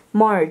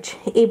March,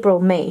 April,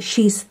 May.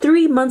 She's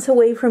 3 months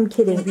away from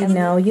kidding. And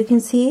now you can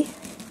see,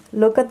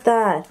 look at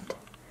that.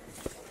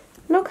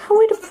 Look how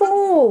it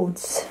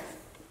folds.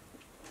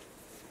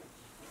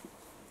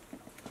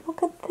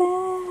 Look at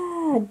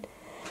that.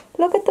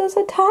 Look at those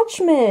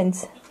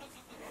attachments.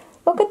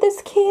 Look at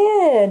this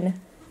kid.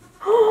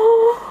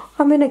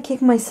 I'm gonna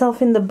kick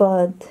myself in the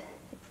butt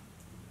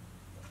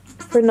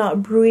for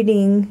not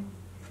breeding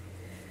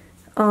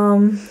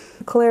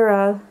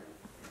Clara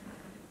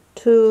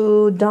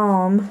to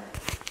Dom.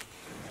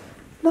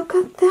 Look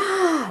at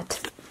that.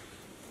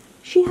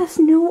 She has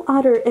no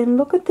udder, and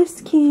look at the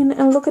skin,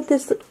 and look at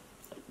this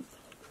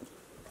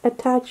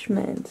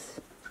attachments.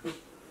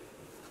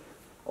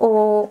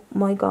 Oh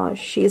my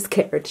gosh, she's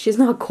scared. She's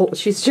not cold,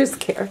 she's just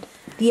scared.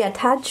 The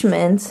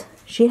attachments,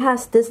 she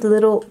has this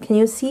little, can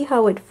you see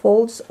how it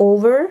folds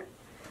over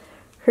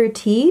her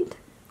teeth?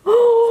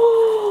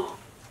 Oh,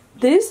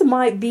 this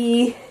might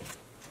be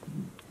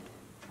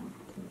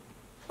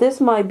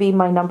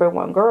my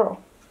 #1 girl.